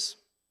sisters,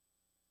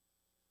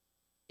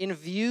 in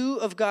view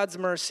of God's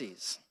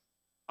mercies,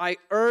 I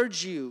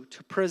urge you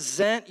to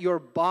present your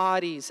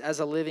bodies as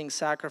a living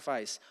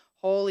sacrifice,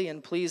 holy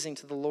and pleasing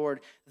to the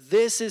Lord.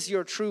 This is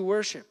your true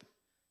worship.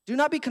 Do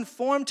not be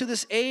conformed to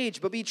this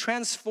age, but be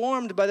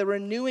transformed by the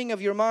renewing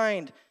of your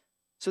mind,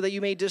 so that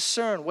you may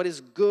discern what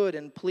is good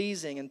and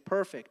pleasing and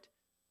perfect,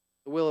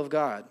 the will of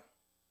God.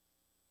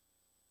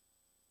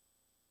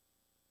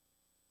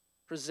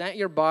 Present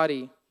your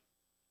body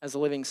as a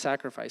living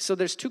sacrifice. So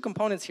there's two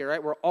components here,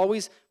 right? We're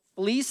always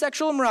flee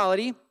sexual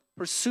immorality,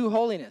 pursue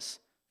holiness.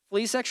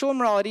 Flee sexual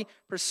immorality,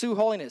 pursue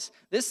holiness.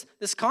 This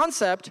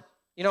concept,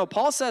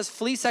 Paul says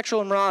flee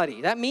sexual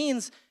immorality. That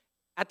means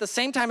at the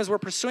same time as we're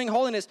pursuing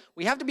holiness,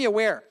 we have to be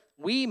aware.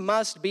 We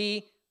must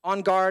be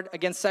on guard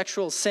against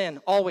sexual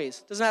sin,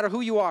 always. Doesn't matter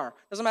who you are.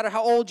 Doesn't matter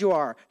how old you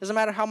are. Doesn't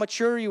matter how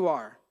mature you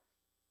are.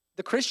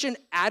 The Christian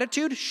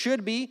attitude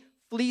should be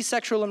flee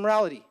sexual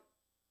immorality.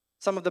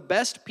 Some of the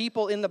best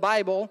people in the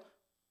Bible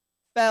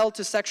fell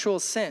to sexual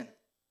sin.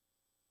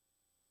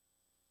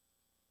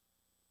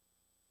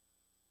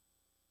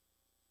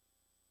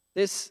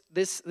 This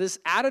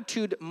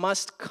attitude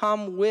must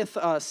come with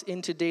us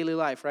into daily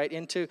life, right?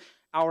 Into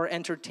our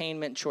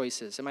entertainment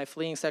choices. Am I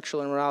fleeing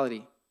sexual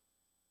immorality?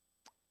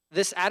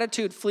 This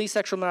attitude, flee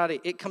sexual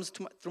immorality, it comes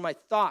through my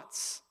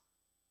thoughts.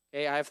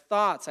 Okay, I have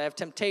thoughts, I have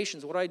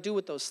temptations. What do I do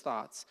with those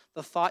thoughts?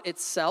 The thought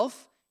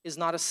itself is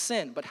not a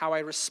sin, but how I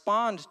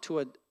respond to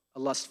a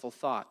lustful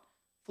thought.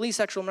 Flee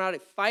sexual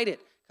immorality, fight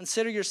it.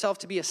 Consider yourself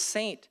to be a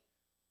saint.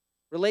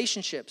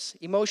 Relationships,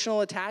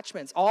 emotional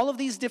attachments, all of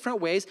these different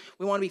ways,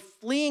 we want to be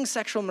fleeing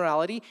sexual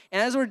immorality.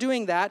 And as we're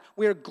doing that,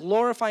 we are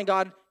glorifying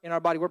God in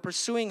our body. We're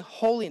pursuing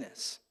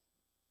holiness.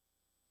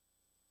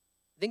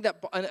 I think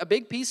that a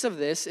big piece of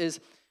this is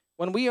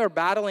when we are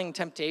battling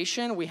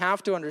temptation, we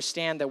have to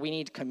understand that we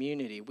need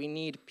community. We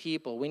need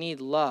people. We need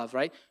love,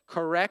 right?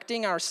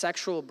 Correcting our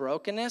sexual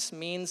brokenness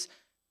means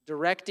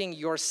directing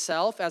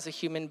yourself as a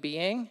human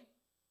being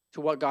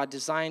to what God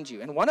designed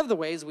you. And one of the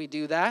ways we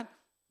do that,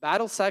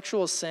 battle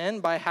sexual sin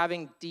by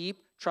having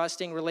deep,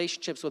 trusting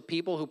relationships with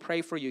people who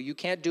pray for you. You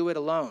can't do it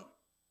alone.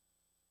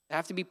 There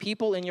have to be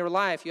people in your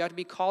life. You have to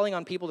be calling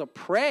on people to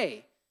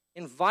pray.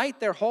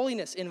 Invite their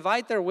holiness.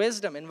 Invite their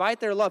wisdom.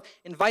 Invite their love.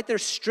 Invite their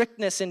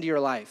strictness into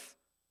your life.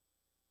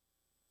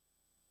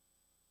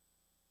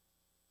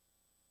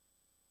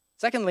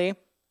 Secondly,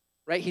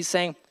 right, he's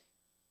saying,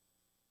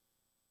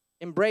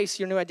 embrace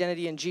your new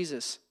identity in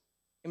Jesus.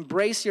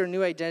 Embrace your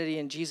new identity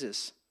in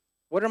Jesus.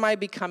 What am I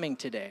becoming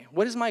today?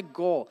 What is my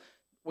goal?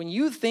 When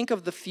you think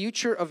of the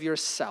future of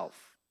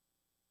yourself,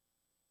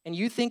 and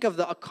you think of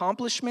the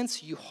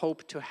accomplishments you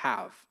hope to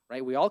have,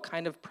 right? We all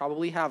kind of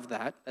probably have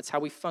that. That's how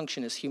we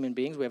function as human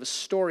beings. We have a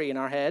story in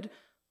our head.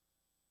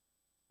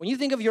 When you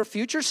think of your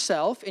future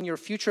self and your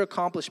future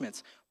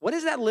accomplishments, what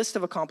is that list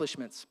of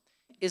accomplishments?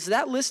 Is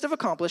that list of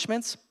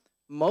accomplishments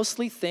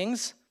mostly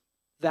things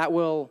that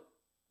will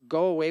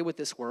go away with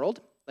this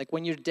world? Like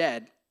when you're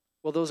dead,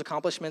 will those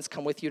accomplishments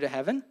come with you to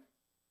heaven?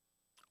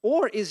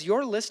 Or is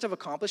your list of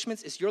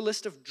accomplishments, is your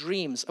list of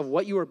dreams of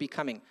what you are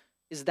becoming,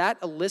 is that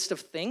a list of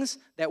things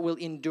that will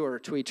endure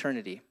to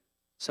eternity?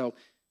 So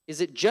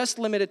is it just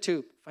limited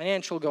to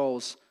financial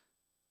goals,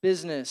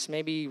 business,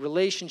 maybe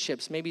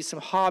relationships, maybe some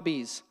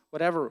hobbies,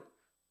 whatever?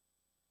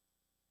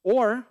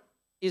 Or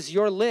is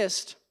your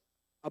list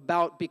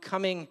about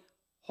becoming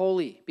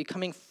holy,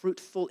 becoming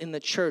fruitful in the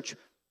church,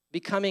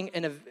 becoming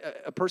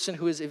a person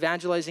who is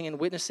evangelizing and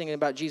witnessing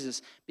about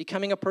Jesus,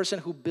 becoming a person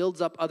who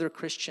builds up other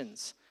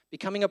Christians,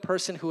 becoming a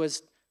person who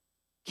is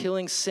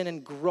killing sin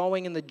and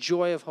growing in the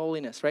joy of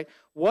holiness, right?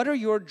 What are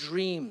your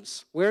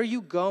dreams? Where are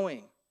you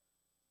going?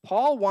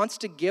 Paul wants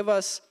to give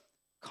us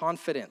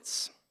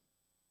confidence.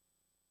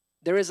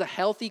 There is a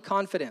healthy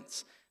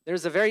confidence.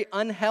 There's a very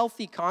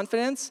unhealthy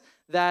confidence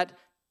that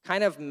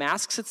kind of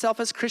masks itself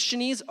as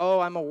Christianese. Oh,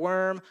 I'm a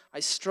worm. I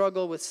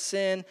struggle with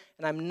sin,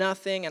 and I'm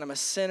nothing, and I'm a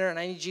sinner, and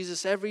I need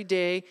Jesus every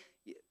day.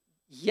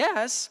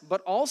 Yes,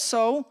 but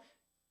also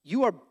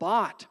you are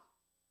bought,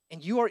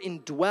 and you are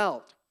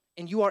indwelt,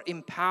 and you are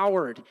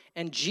empowered,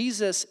 and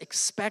Jesus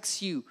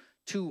expects you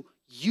to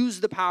use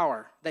the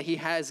power that he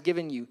has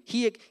given you.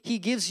 He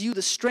gives you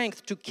the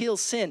strength to kill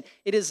sin.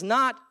 It is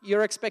not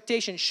your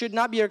expectation, should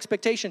not be your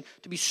expectation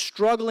to be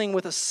struggling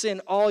with a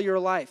sin all your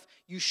life.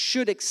 You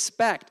should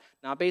expect,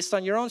 not based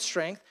on your own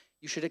strength,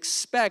 you should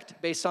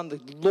expect based on the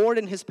Lord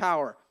and his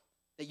power,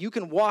 that you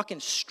can walk in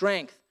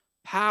strength,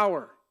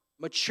 power,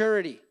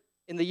 maturity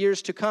in the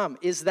years to come.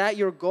 Is that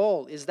your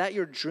goal? Is that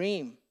your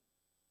dream?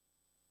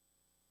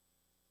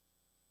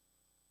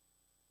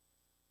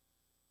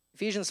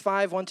 Ephesians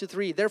 5,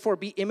 1-3, therefore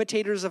be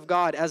imitators of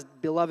God as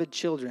beloved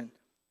children.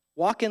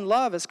 Walk in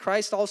love as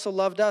Christ also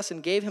loved us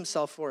and gave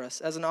himself for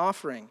us as an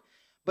offering.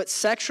 But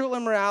sexual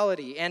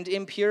immorality and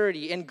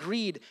impurity and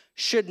greed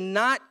should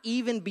not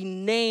even be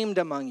named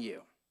among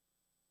you.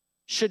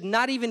 Should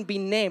not even be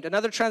named.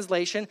 Another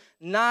translation,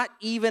 not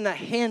even a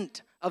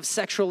hint of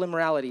sexual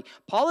immorality.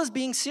 Paul is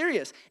being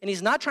serious, and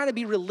he's not trying to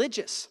be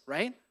religious,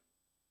 right?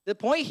 The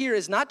point here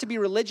is not to be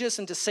religious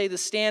and to say the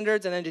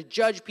standards and then to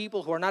judge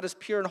people who are not as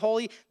pure and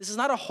holy. This is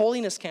not a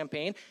holiness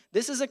campaign.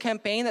 This is a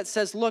campaign that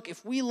says, look,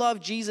 if we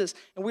love Jesus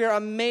and we are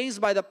amazed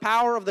by the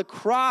power of the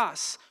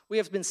cross, we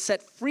have been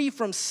set free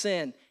from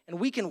sin and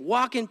we can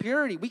walk in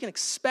purity. We can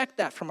expect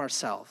that from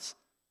ourselves.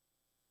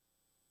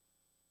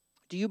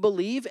 Do you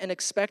believe and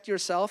expect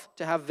yourself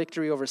to have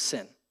victory over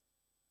sin?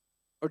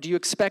 Or do you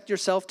expect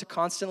yourself to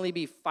constantly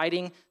be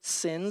fighting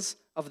sins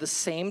of the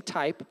same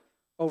type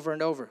over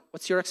and over?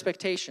 What's your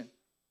expectation?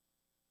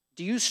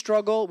 Do you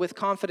struggle with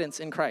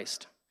confidence in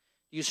Christ?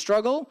 Do you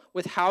struggle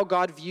with how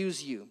God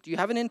views you? Do you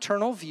have an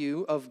internal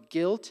view of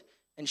guilt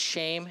and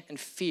shame and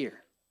fear?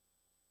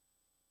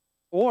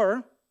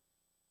 Or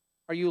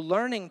are you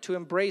learning to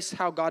embrace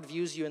how God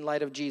views you in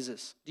light of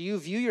Jesus? Do you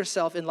view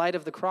yourself in light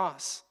of the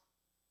cross?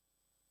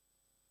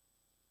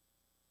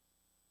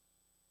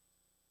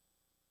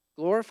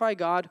 Glorify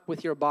God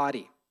with your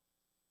body.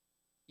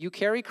 You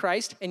carry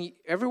Christ, and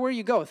everywhere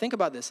you go, think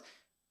about this.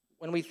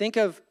 When we think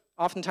of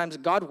oftentimes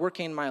God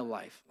working in my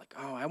life, like,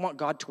 oh, I want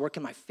God to work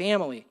in my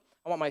family.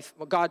 I want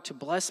God to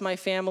bless my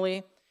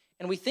family.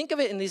 And we think of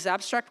it in these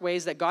abstract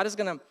ways that God is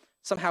going to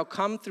somehow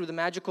come through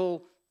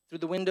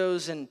the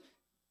windows and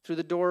through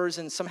the doors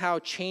and somehow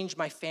change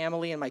my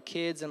family and my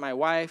kids and my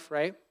wife,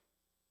 right?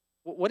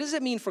 What does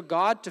it mean for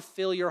God to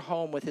fill your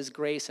home with his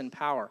grace and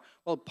power?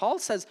 Well, Paul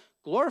says,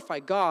 glorify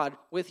God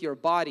with your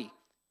body.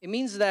 It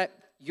means that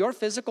your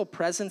physical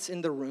presence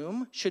in the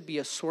room should be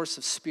a source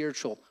of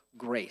spiritual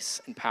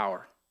grace and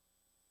power.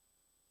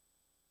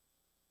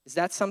 Is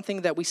that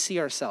something that we see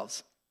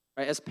ourselves,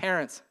 right? As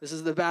parents, this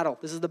is the battle.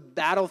 This is the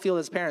battlefield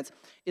as parents.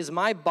 Is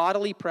my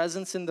bodily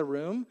presence in the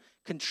room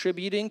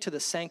contributing to the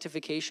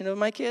sanctification of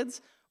my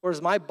kids? Or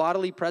is my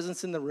bodily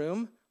presence in the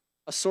room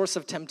a source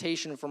of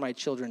temptation for my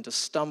children to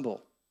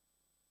stumble?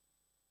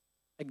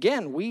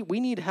 Again, we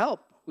need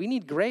help. We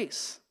need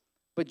grace.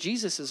 But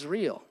Jesus is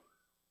real.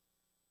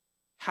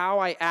 How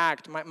I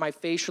act, my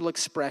facial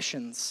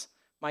expressions,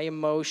 my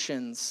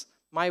emotions,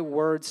 my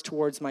words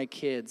towards my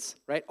kids,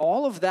 right?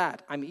 All of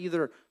that, I'm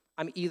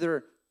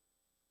either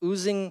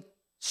oozing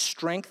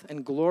strength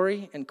and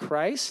glory in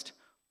Christ,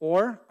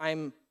 or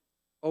I'm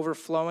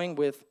overflowing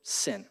with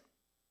sin.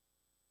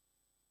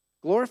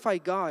 Glorify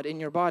God in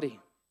your body.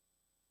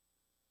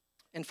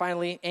 And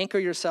finally, anchor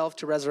yourself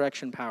to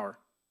resurrection power.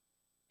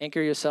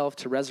 Anchor yourself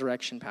to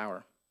resurrection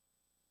power.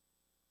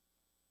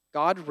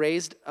 God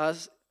raised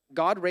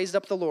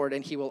up the Lord,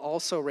 and he will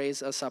also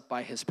raise us up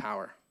by his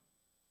power.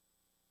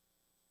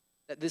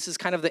 This is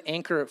kind of the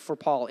anchor for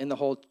Paul in the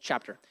whole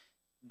chapter.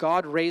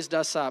 God raised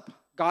us up.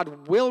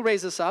 God will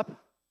raise us up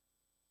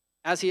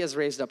as he has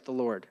raised up the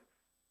Lord.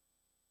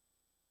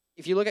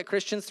 If you look at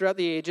Christians throughout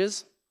the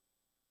ages,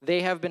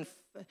 they have been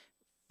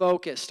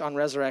focused on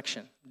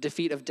resurrection,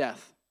 defeat of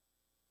death.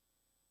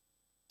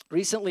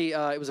 Recently,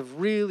 it was a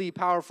really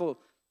powerful,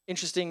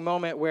 interesting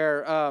moment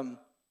where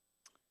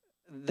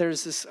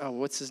there's this,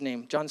 what's his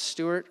name? Jon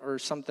Stewart or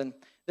something.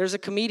 There's a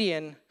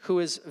comedian who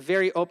is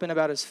very open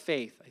about his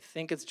faith. I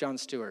think it's Jon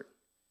Stewart.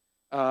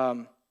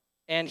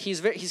 And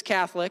he's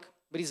Catholic,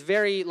 but he's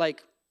very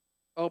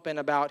open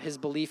about his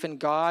belief in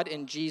God,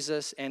 in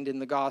Jesus, and in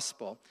the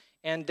gospel.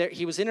 And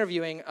he was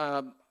interviewing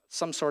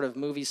some sort of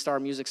movie star,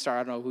 music star,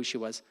 I don't know who she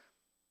was.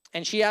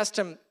 And she asked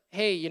him,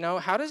 hey,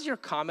 how does your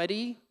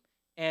comedy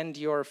and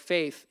your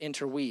faith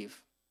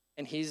interweave?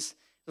 And he's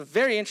a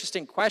very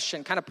interesting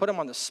question, kind of put him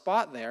on the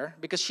spot there,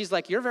 because she's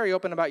like, you're very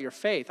open about your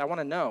faith. I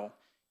want to know.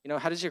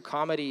 How does your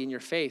comedy and your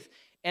faith?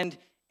 And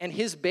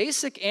his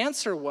basic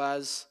answer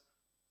was,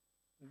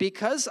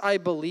 because I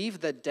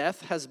believe that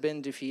death has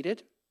been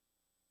defeated,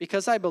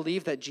 because I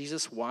believe that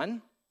Jesus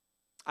won,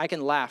 I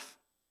can laugh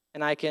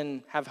and I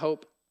can have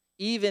hope.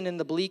 Even in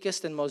the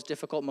bleakest and most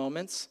difficult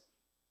moments,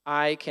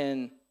 I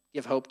can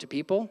give hope to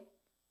people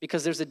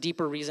because there's a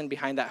deeper reason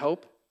behind that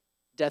hope.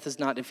 Death is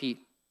not defeat.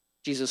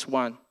 Jesus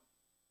won.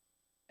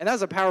 And that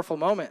was a powerful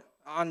moment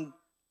on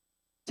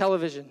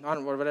television,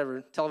 on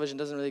whatever. Television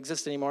doesn't really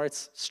exist anymore.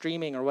 It's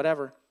streaming or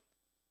whatever.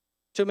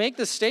 To make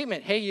the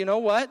statement, hey, you know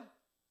what?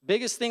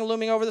 Biggest thing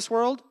looming over this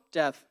world?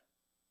 Death.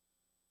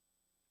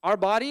 Our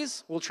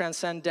bodies will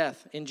transcend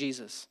death in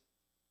Jesus.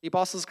 The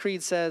Apostles'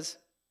 Creed says,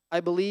 I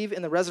believe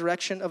in the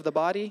resurrection of the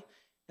body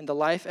and the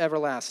life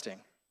everlasting.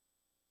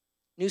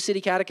 New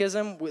City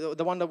Catechism,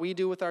 the one that we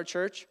do with our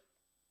church.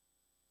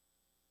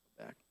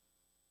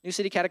 New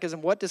City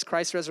Catechism, what does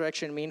Christ's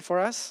resurrection mean for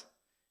us?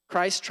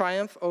 Christ's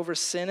triumph over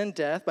sin and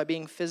death by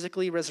being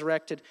physically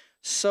resurrected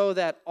so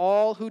that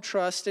all who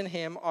trust in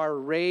him are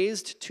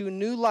raised to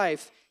new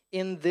life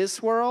in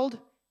this world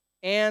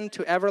and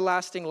to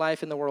everlasting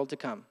life in the world to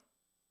come.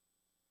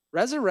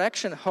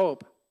 Resurrection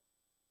hope,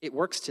 it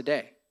works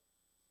today.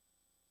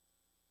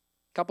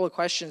 A couple of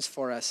questions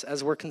for us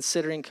as we're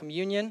considering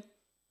communion,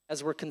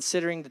 as we're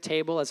considering the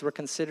table, as we're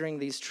considering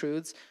these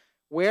truths.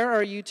 Where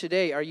are you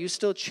today? Are you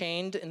still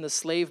chained in the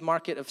slave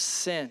market of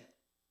sin?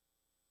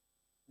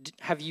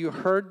 Have you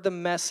heard the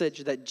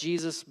message that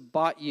Jesus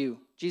bought you?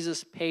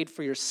 Jesus paid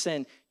for your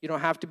sin. You don't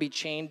have to be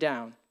chained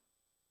down.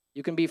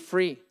 You can be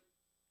free.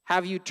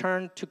 Have you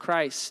turned to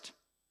Christ?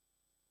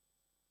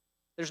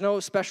 There's no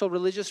special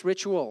religious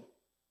ritual.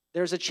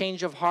 There's a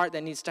change of heart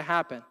that needs to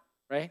happen,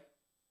 right?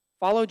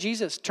 Follow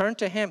Jesus. Turn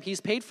to him.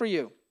 He's paid for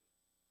you.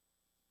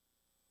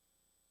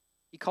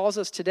 He calls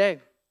us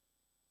today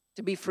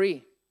to be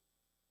free.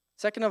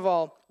 Second of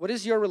all, what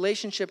is your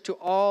relationship to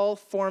all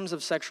forms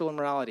of sexual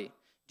immorality?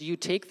 Do you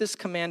take this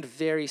command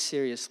very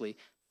seriously?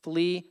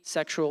 Flee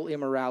sexual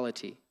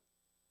immorality.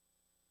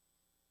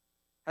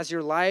 Has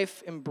your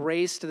life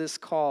embraced this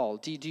call?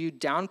 Do you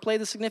downplay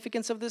the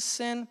significance of this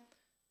sin?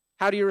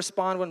 How do you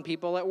respond when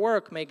people at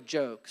work make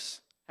jokes?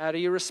 How do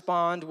you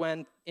respond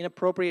when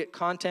inappropriate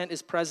content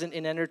is present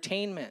in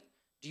entertainment?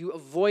 Do you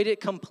avoid it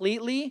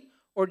completely,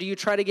 or do you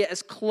try to get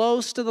as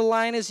close to the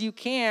line as you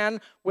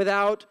can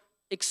without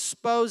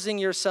exposing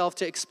yourself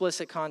to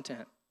explicit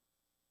content?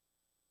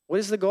 What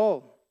is the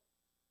goal?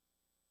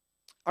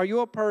 Are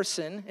you a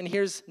person, and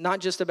here's not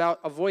just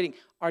about avoiding,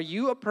 are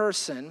you a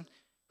person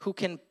who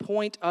can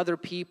point other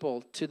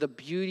people to the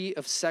beauty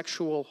of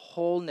sexual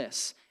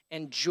wholeness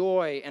and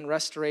joy and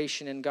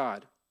restoration in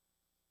God?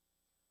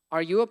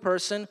 Are you a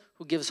person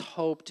who gives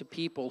hope to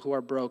people who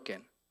are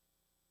broken?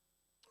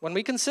 When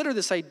we consider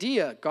this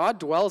idea, God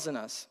dwells in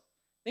us.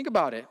 Think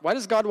about it. Why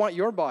does God want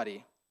your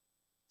body?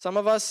 Some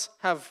of us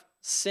have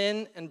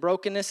sin and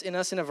brokenness in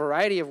us in a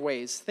variety of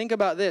ways. Think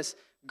about this.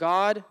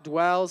 God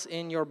dwells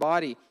in your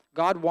body.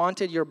 God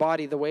wanted your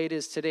body the way it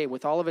is today,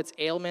 with all of its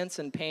ailments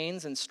and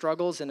pains and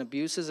struggles and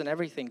abuses and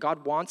everything.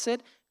 God wants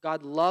it,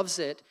 God loves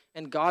it,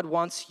 and God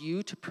wants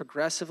you to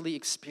progressively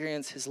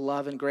experience his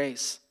love and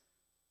grace.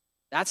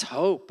 That's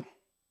hope.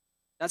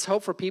 That's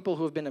hope for people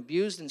who have been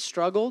abused and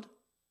struggled,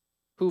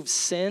 who've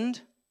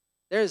sinned.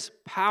 There's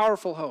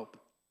powerful hope.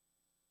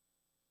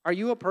 Are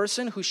you a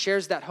person who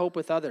shares that hope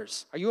with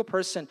others? Are you a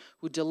person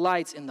who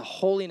delights in the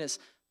holiness,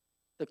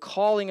 the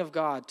calling of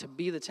God to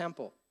be the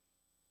temple?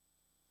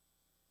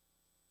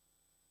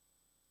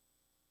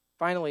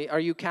 Finally, are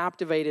you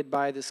captivated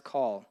by this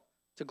call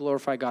to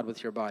glorify God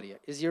with your body?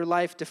 Is your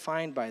life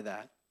defined by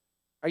that?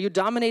 Are you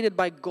dominated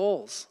by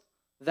goals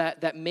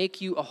that make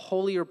you a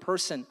holier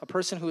person, a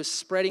person who is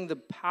spreading the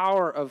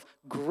power of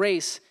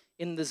grace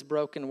in this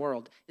broken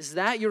world? Is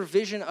that your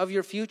vision of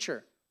your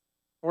future?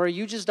 Or are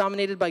you just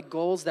dominated by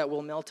goals that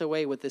will melt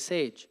away with this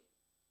age?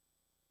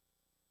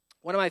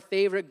 One of my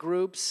favorite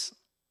groups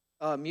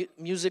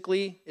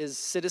musically is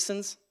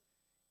Citizens,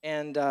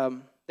 and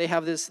they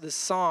have this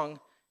song.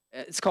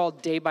 It's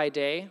called Day by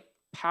Day.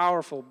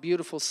 Powerful,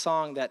 beautiful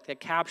song that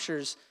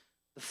captures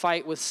the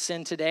fight with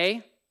sin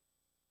today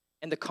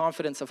and the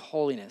confidence of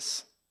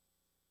holiness.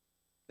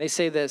 They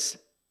say this: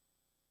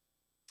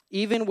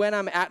 even when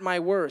I'm at my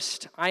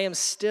worst, I am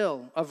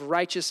still of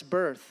righteous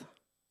birth,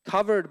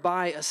 covered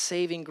by a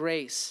saving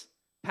grace,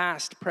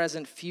 past,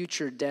 present,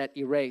 future debt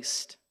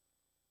erased.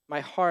 My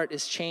heart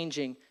is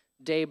changing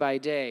day by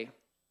day.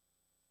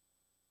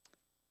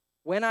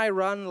 When I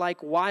run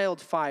like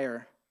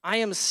wildfire, I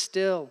am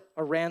still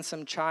a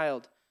ransomed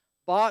child,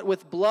 bought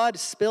with blood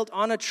spilt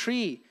on a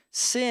tree.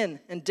 Sin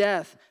and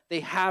death, they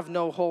have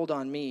no hold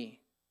on me.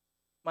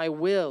 My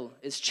will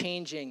is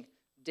changing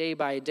day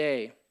by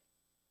day.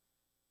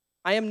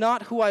 I am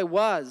not who I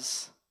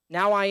was.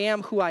 Now I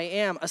am who I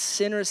am, a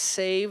sinner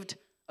saved,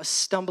 a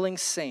stumbling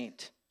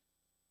saint.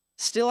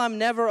 Still I'm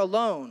never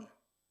alone.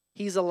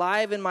 He's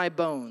alive in my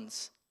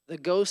bones. The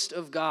ghost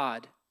of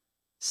God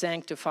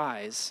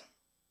sanctifies.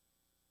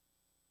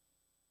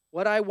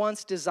 What I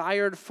once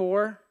desired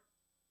for,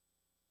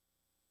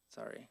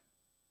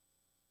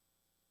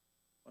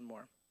 One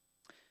more.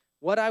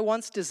 What I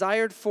once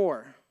desired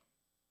for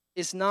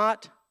is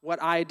not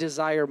what I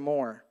desire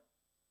more.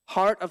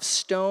 Heart of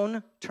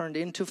stone turned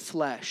into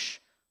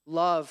flesh.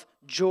 Love,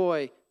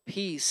 joy,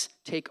 peace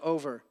take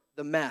over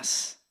the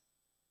mess.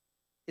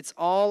 It's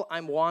all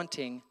I'm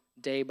wanting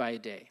day by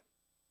day.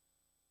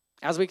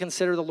 As we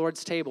consider the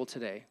Lord's table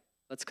today,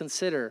 let's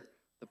consider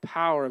the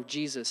power of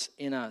Jesus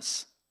in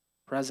us,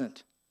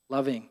 present,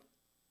 loving,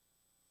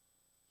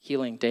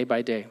 healing day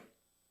by day.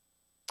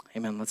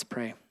 Amen. Let's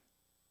pray.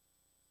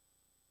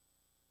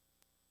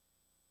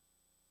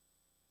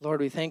 Lord,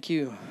 we thank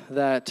you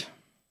that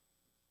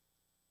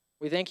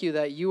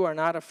you are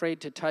not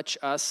afraid to touch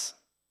us,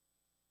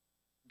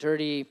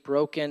 dirty,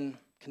 broken,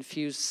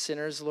 confused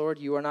sinners, Lord.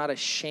 You are not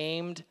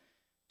ashamed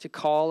to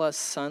call us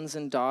sons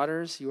and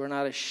daughters. You are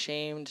not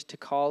ashamed to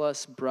call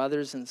us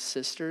brothers and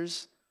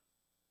sisters.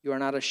 You are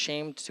not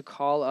ashamed to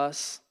call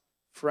us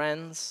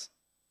friends.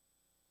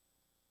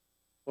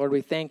 Lord,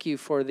 we thank you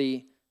for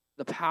the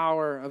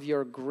power of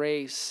your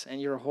grace and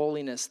your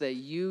holiness, that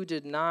you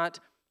did not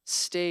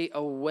stay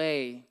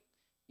away.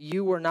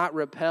 You were not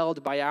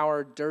repelled by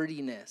our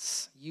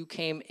dirtiness. You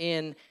came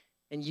in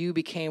and you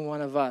became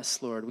one of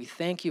us, Lord. We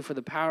thank you for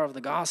the power of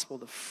the gospel,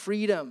 the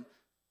freedom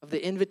of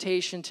the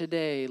invitation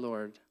today,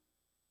 Lord,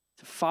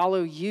 to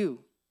follow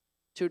you,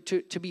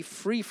 to be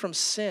free from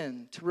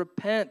sin, to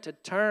repent, to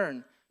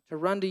turn, to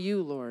run to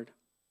you, Lord.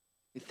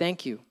 We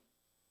thank you.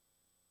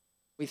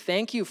 We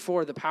thank you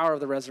for the power of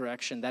the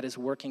resurrection that is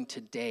working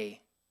today.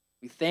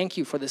 We thank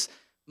you for this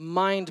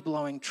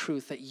mind-blowing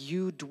truth that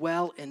you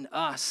dwell in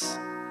us.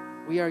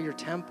 We are your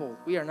temple.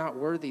 We are not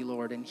worthy,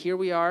 Lord. And here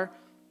we are.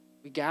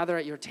 We gather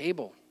at your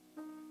table.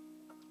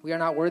 We are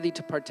not worthy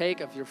to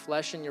partake of your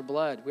flesh and your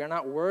blood. We are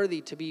not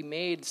worthy to be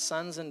made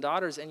sons and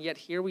daughters. And yet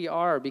here we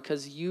are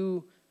because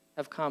you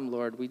have come,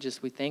 Lord. We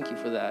thank you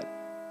for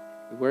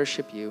that. We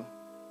worship you.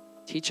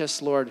 Teach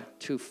us, Lord,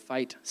 to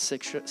fight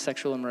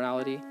sexual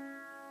immorality.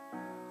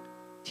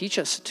 Teach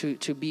us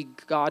to be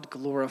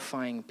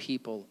God-glorifying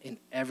people in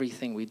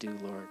everything we do,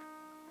 Lord.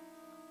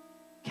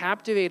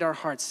 Captivate our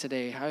hearts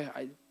today.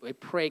 I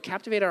pray,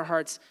 captivate our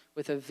hearts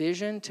with a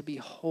vision to be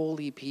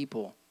holy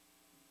people,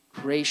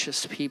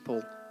 gracious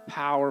people,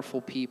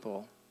 powerful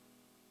people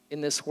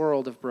in this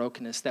world of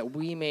brokenness, that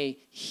we may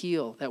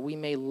heal, that we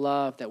may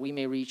love, that we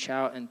may reach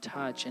out and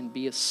touch and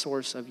be a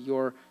source of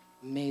your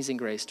amazing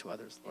grace to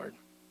others, Lord.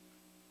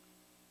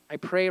 I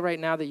pray right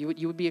now that you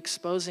would be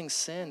exposing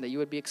sin, that you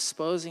would be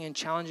exposing and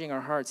challenging our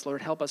hearts. Lord,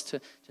 help us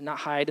to not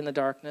hide in the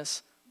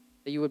darkness,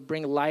 that you would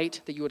bring light,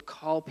 that you would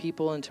call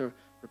people into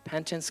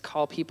repentance,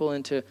 call people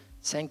into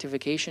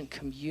sanctification,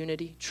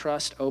 community,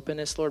 trust,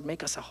 openness. Lord,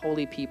 make us a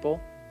holy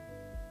people.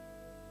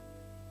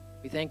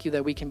 We thank you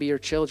that we can be your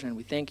children.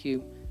 We thank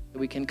you that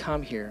we can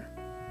come here.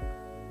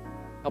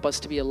 Help us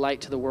to be a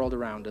light to the world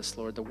around us,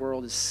 Lord. The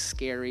world is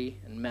scary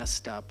and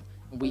messed up,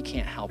 and we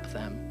can't help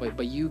them,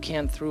 but you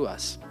can through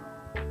us.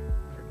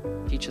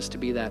 Teach us to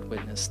be that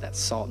witness, that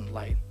salt and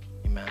light.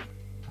 Amen.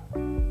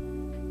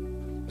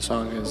 The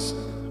song is,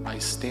 I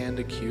Stand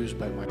Accused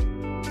by My...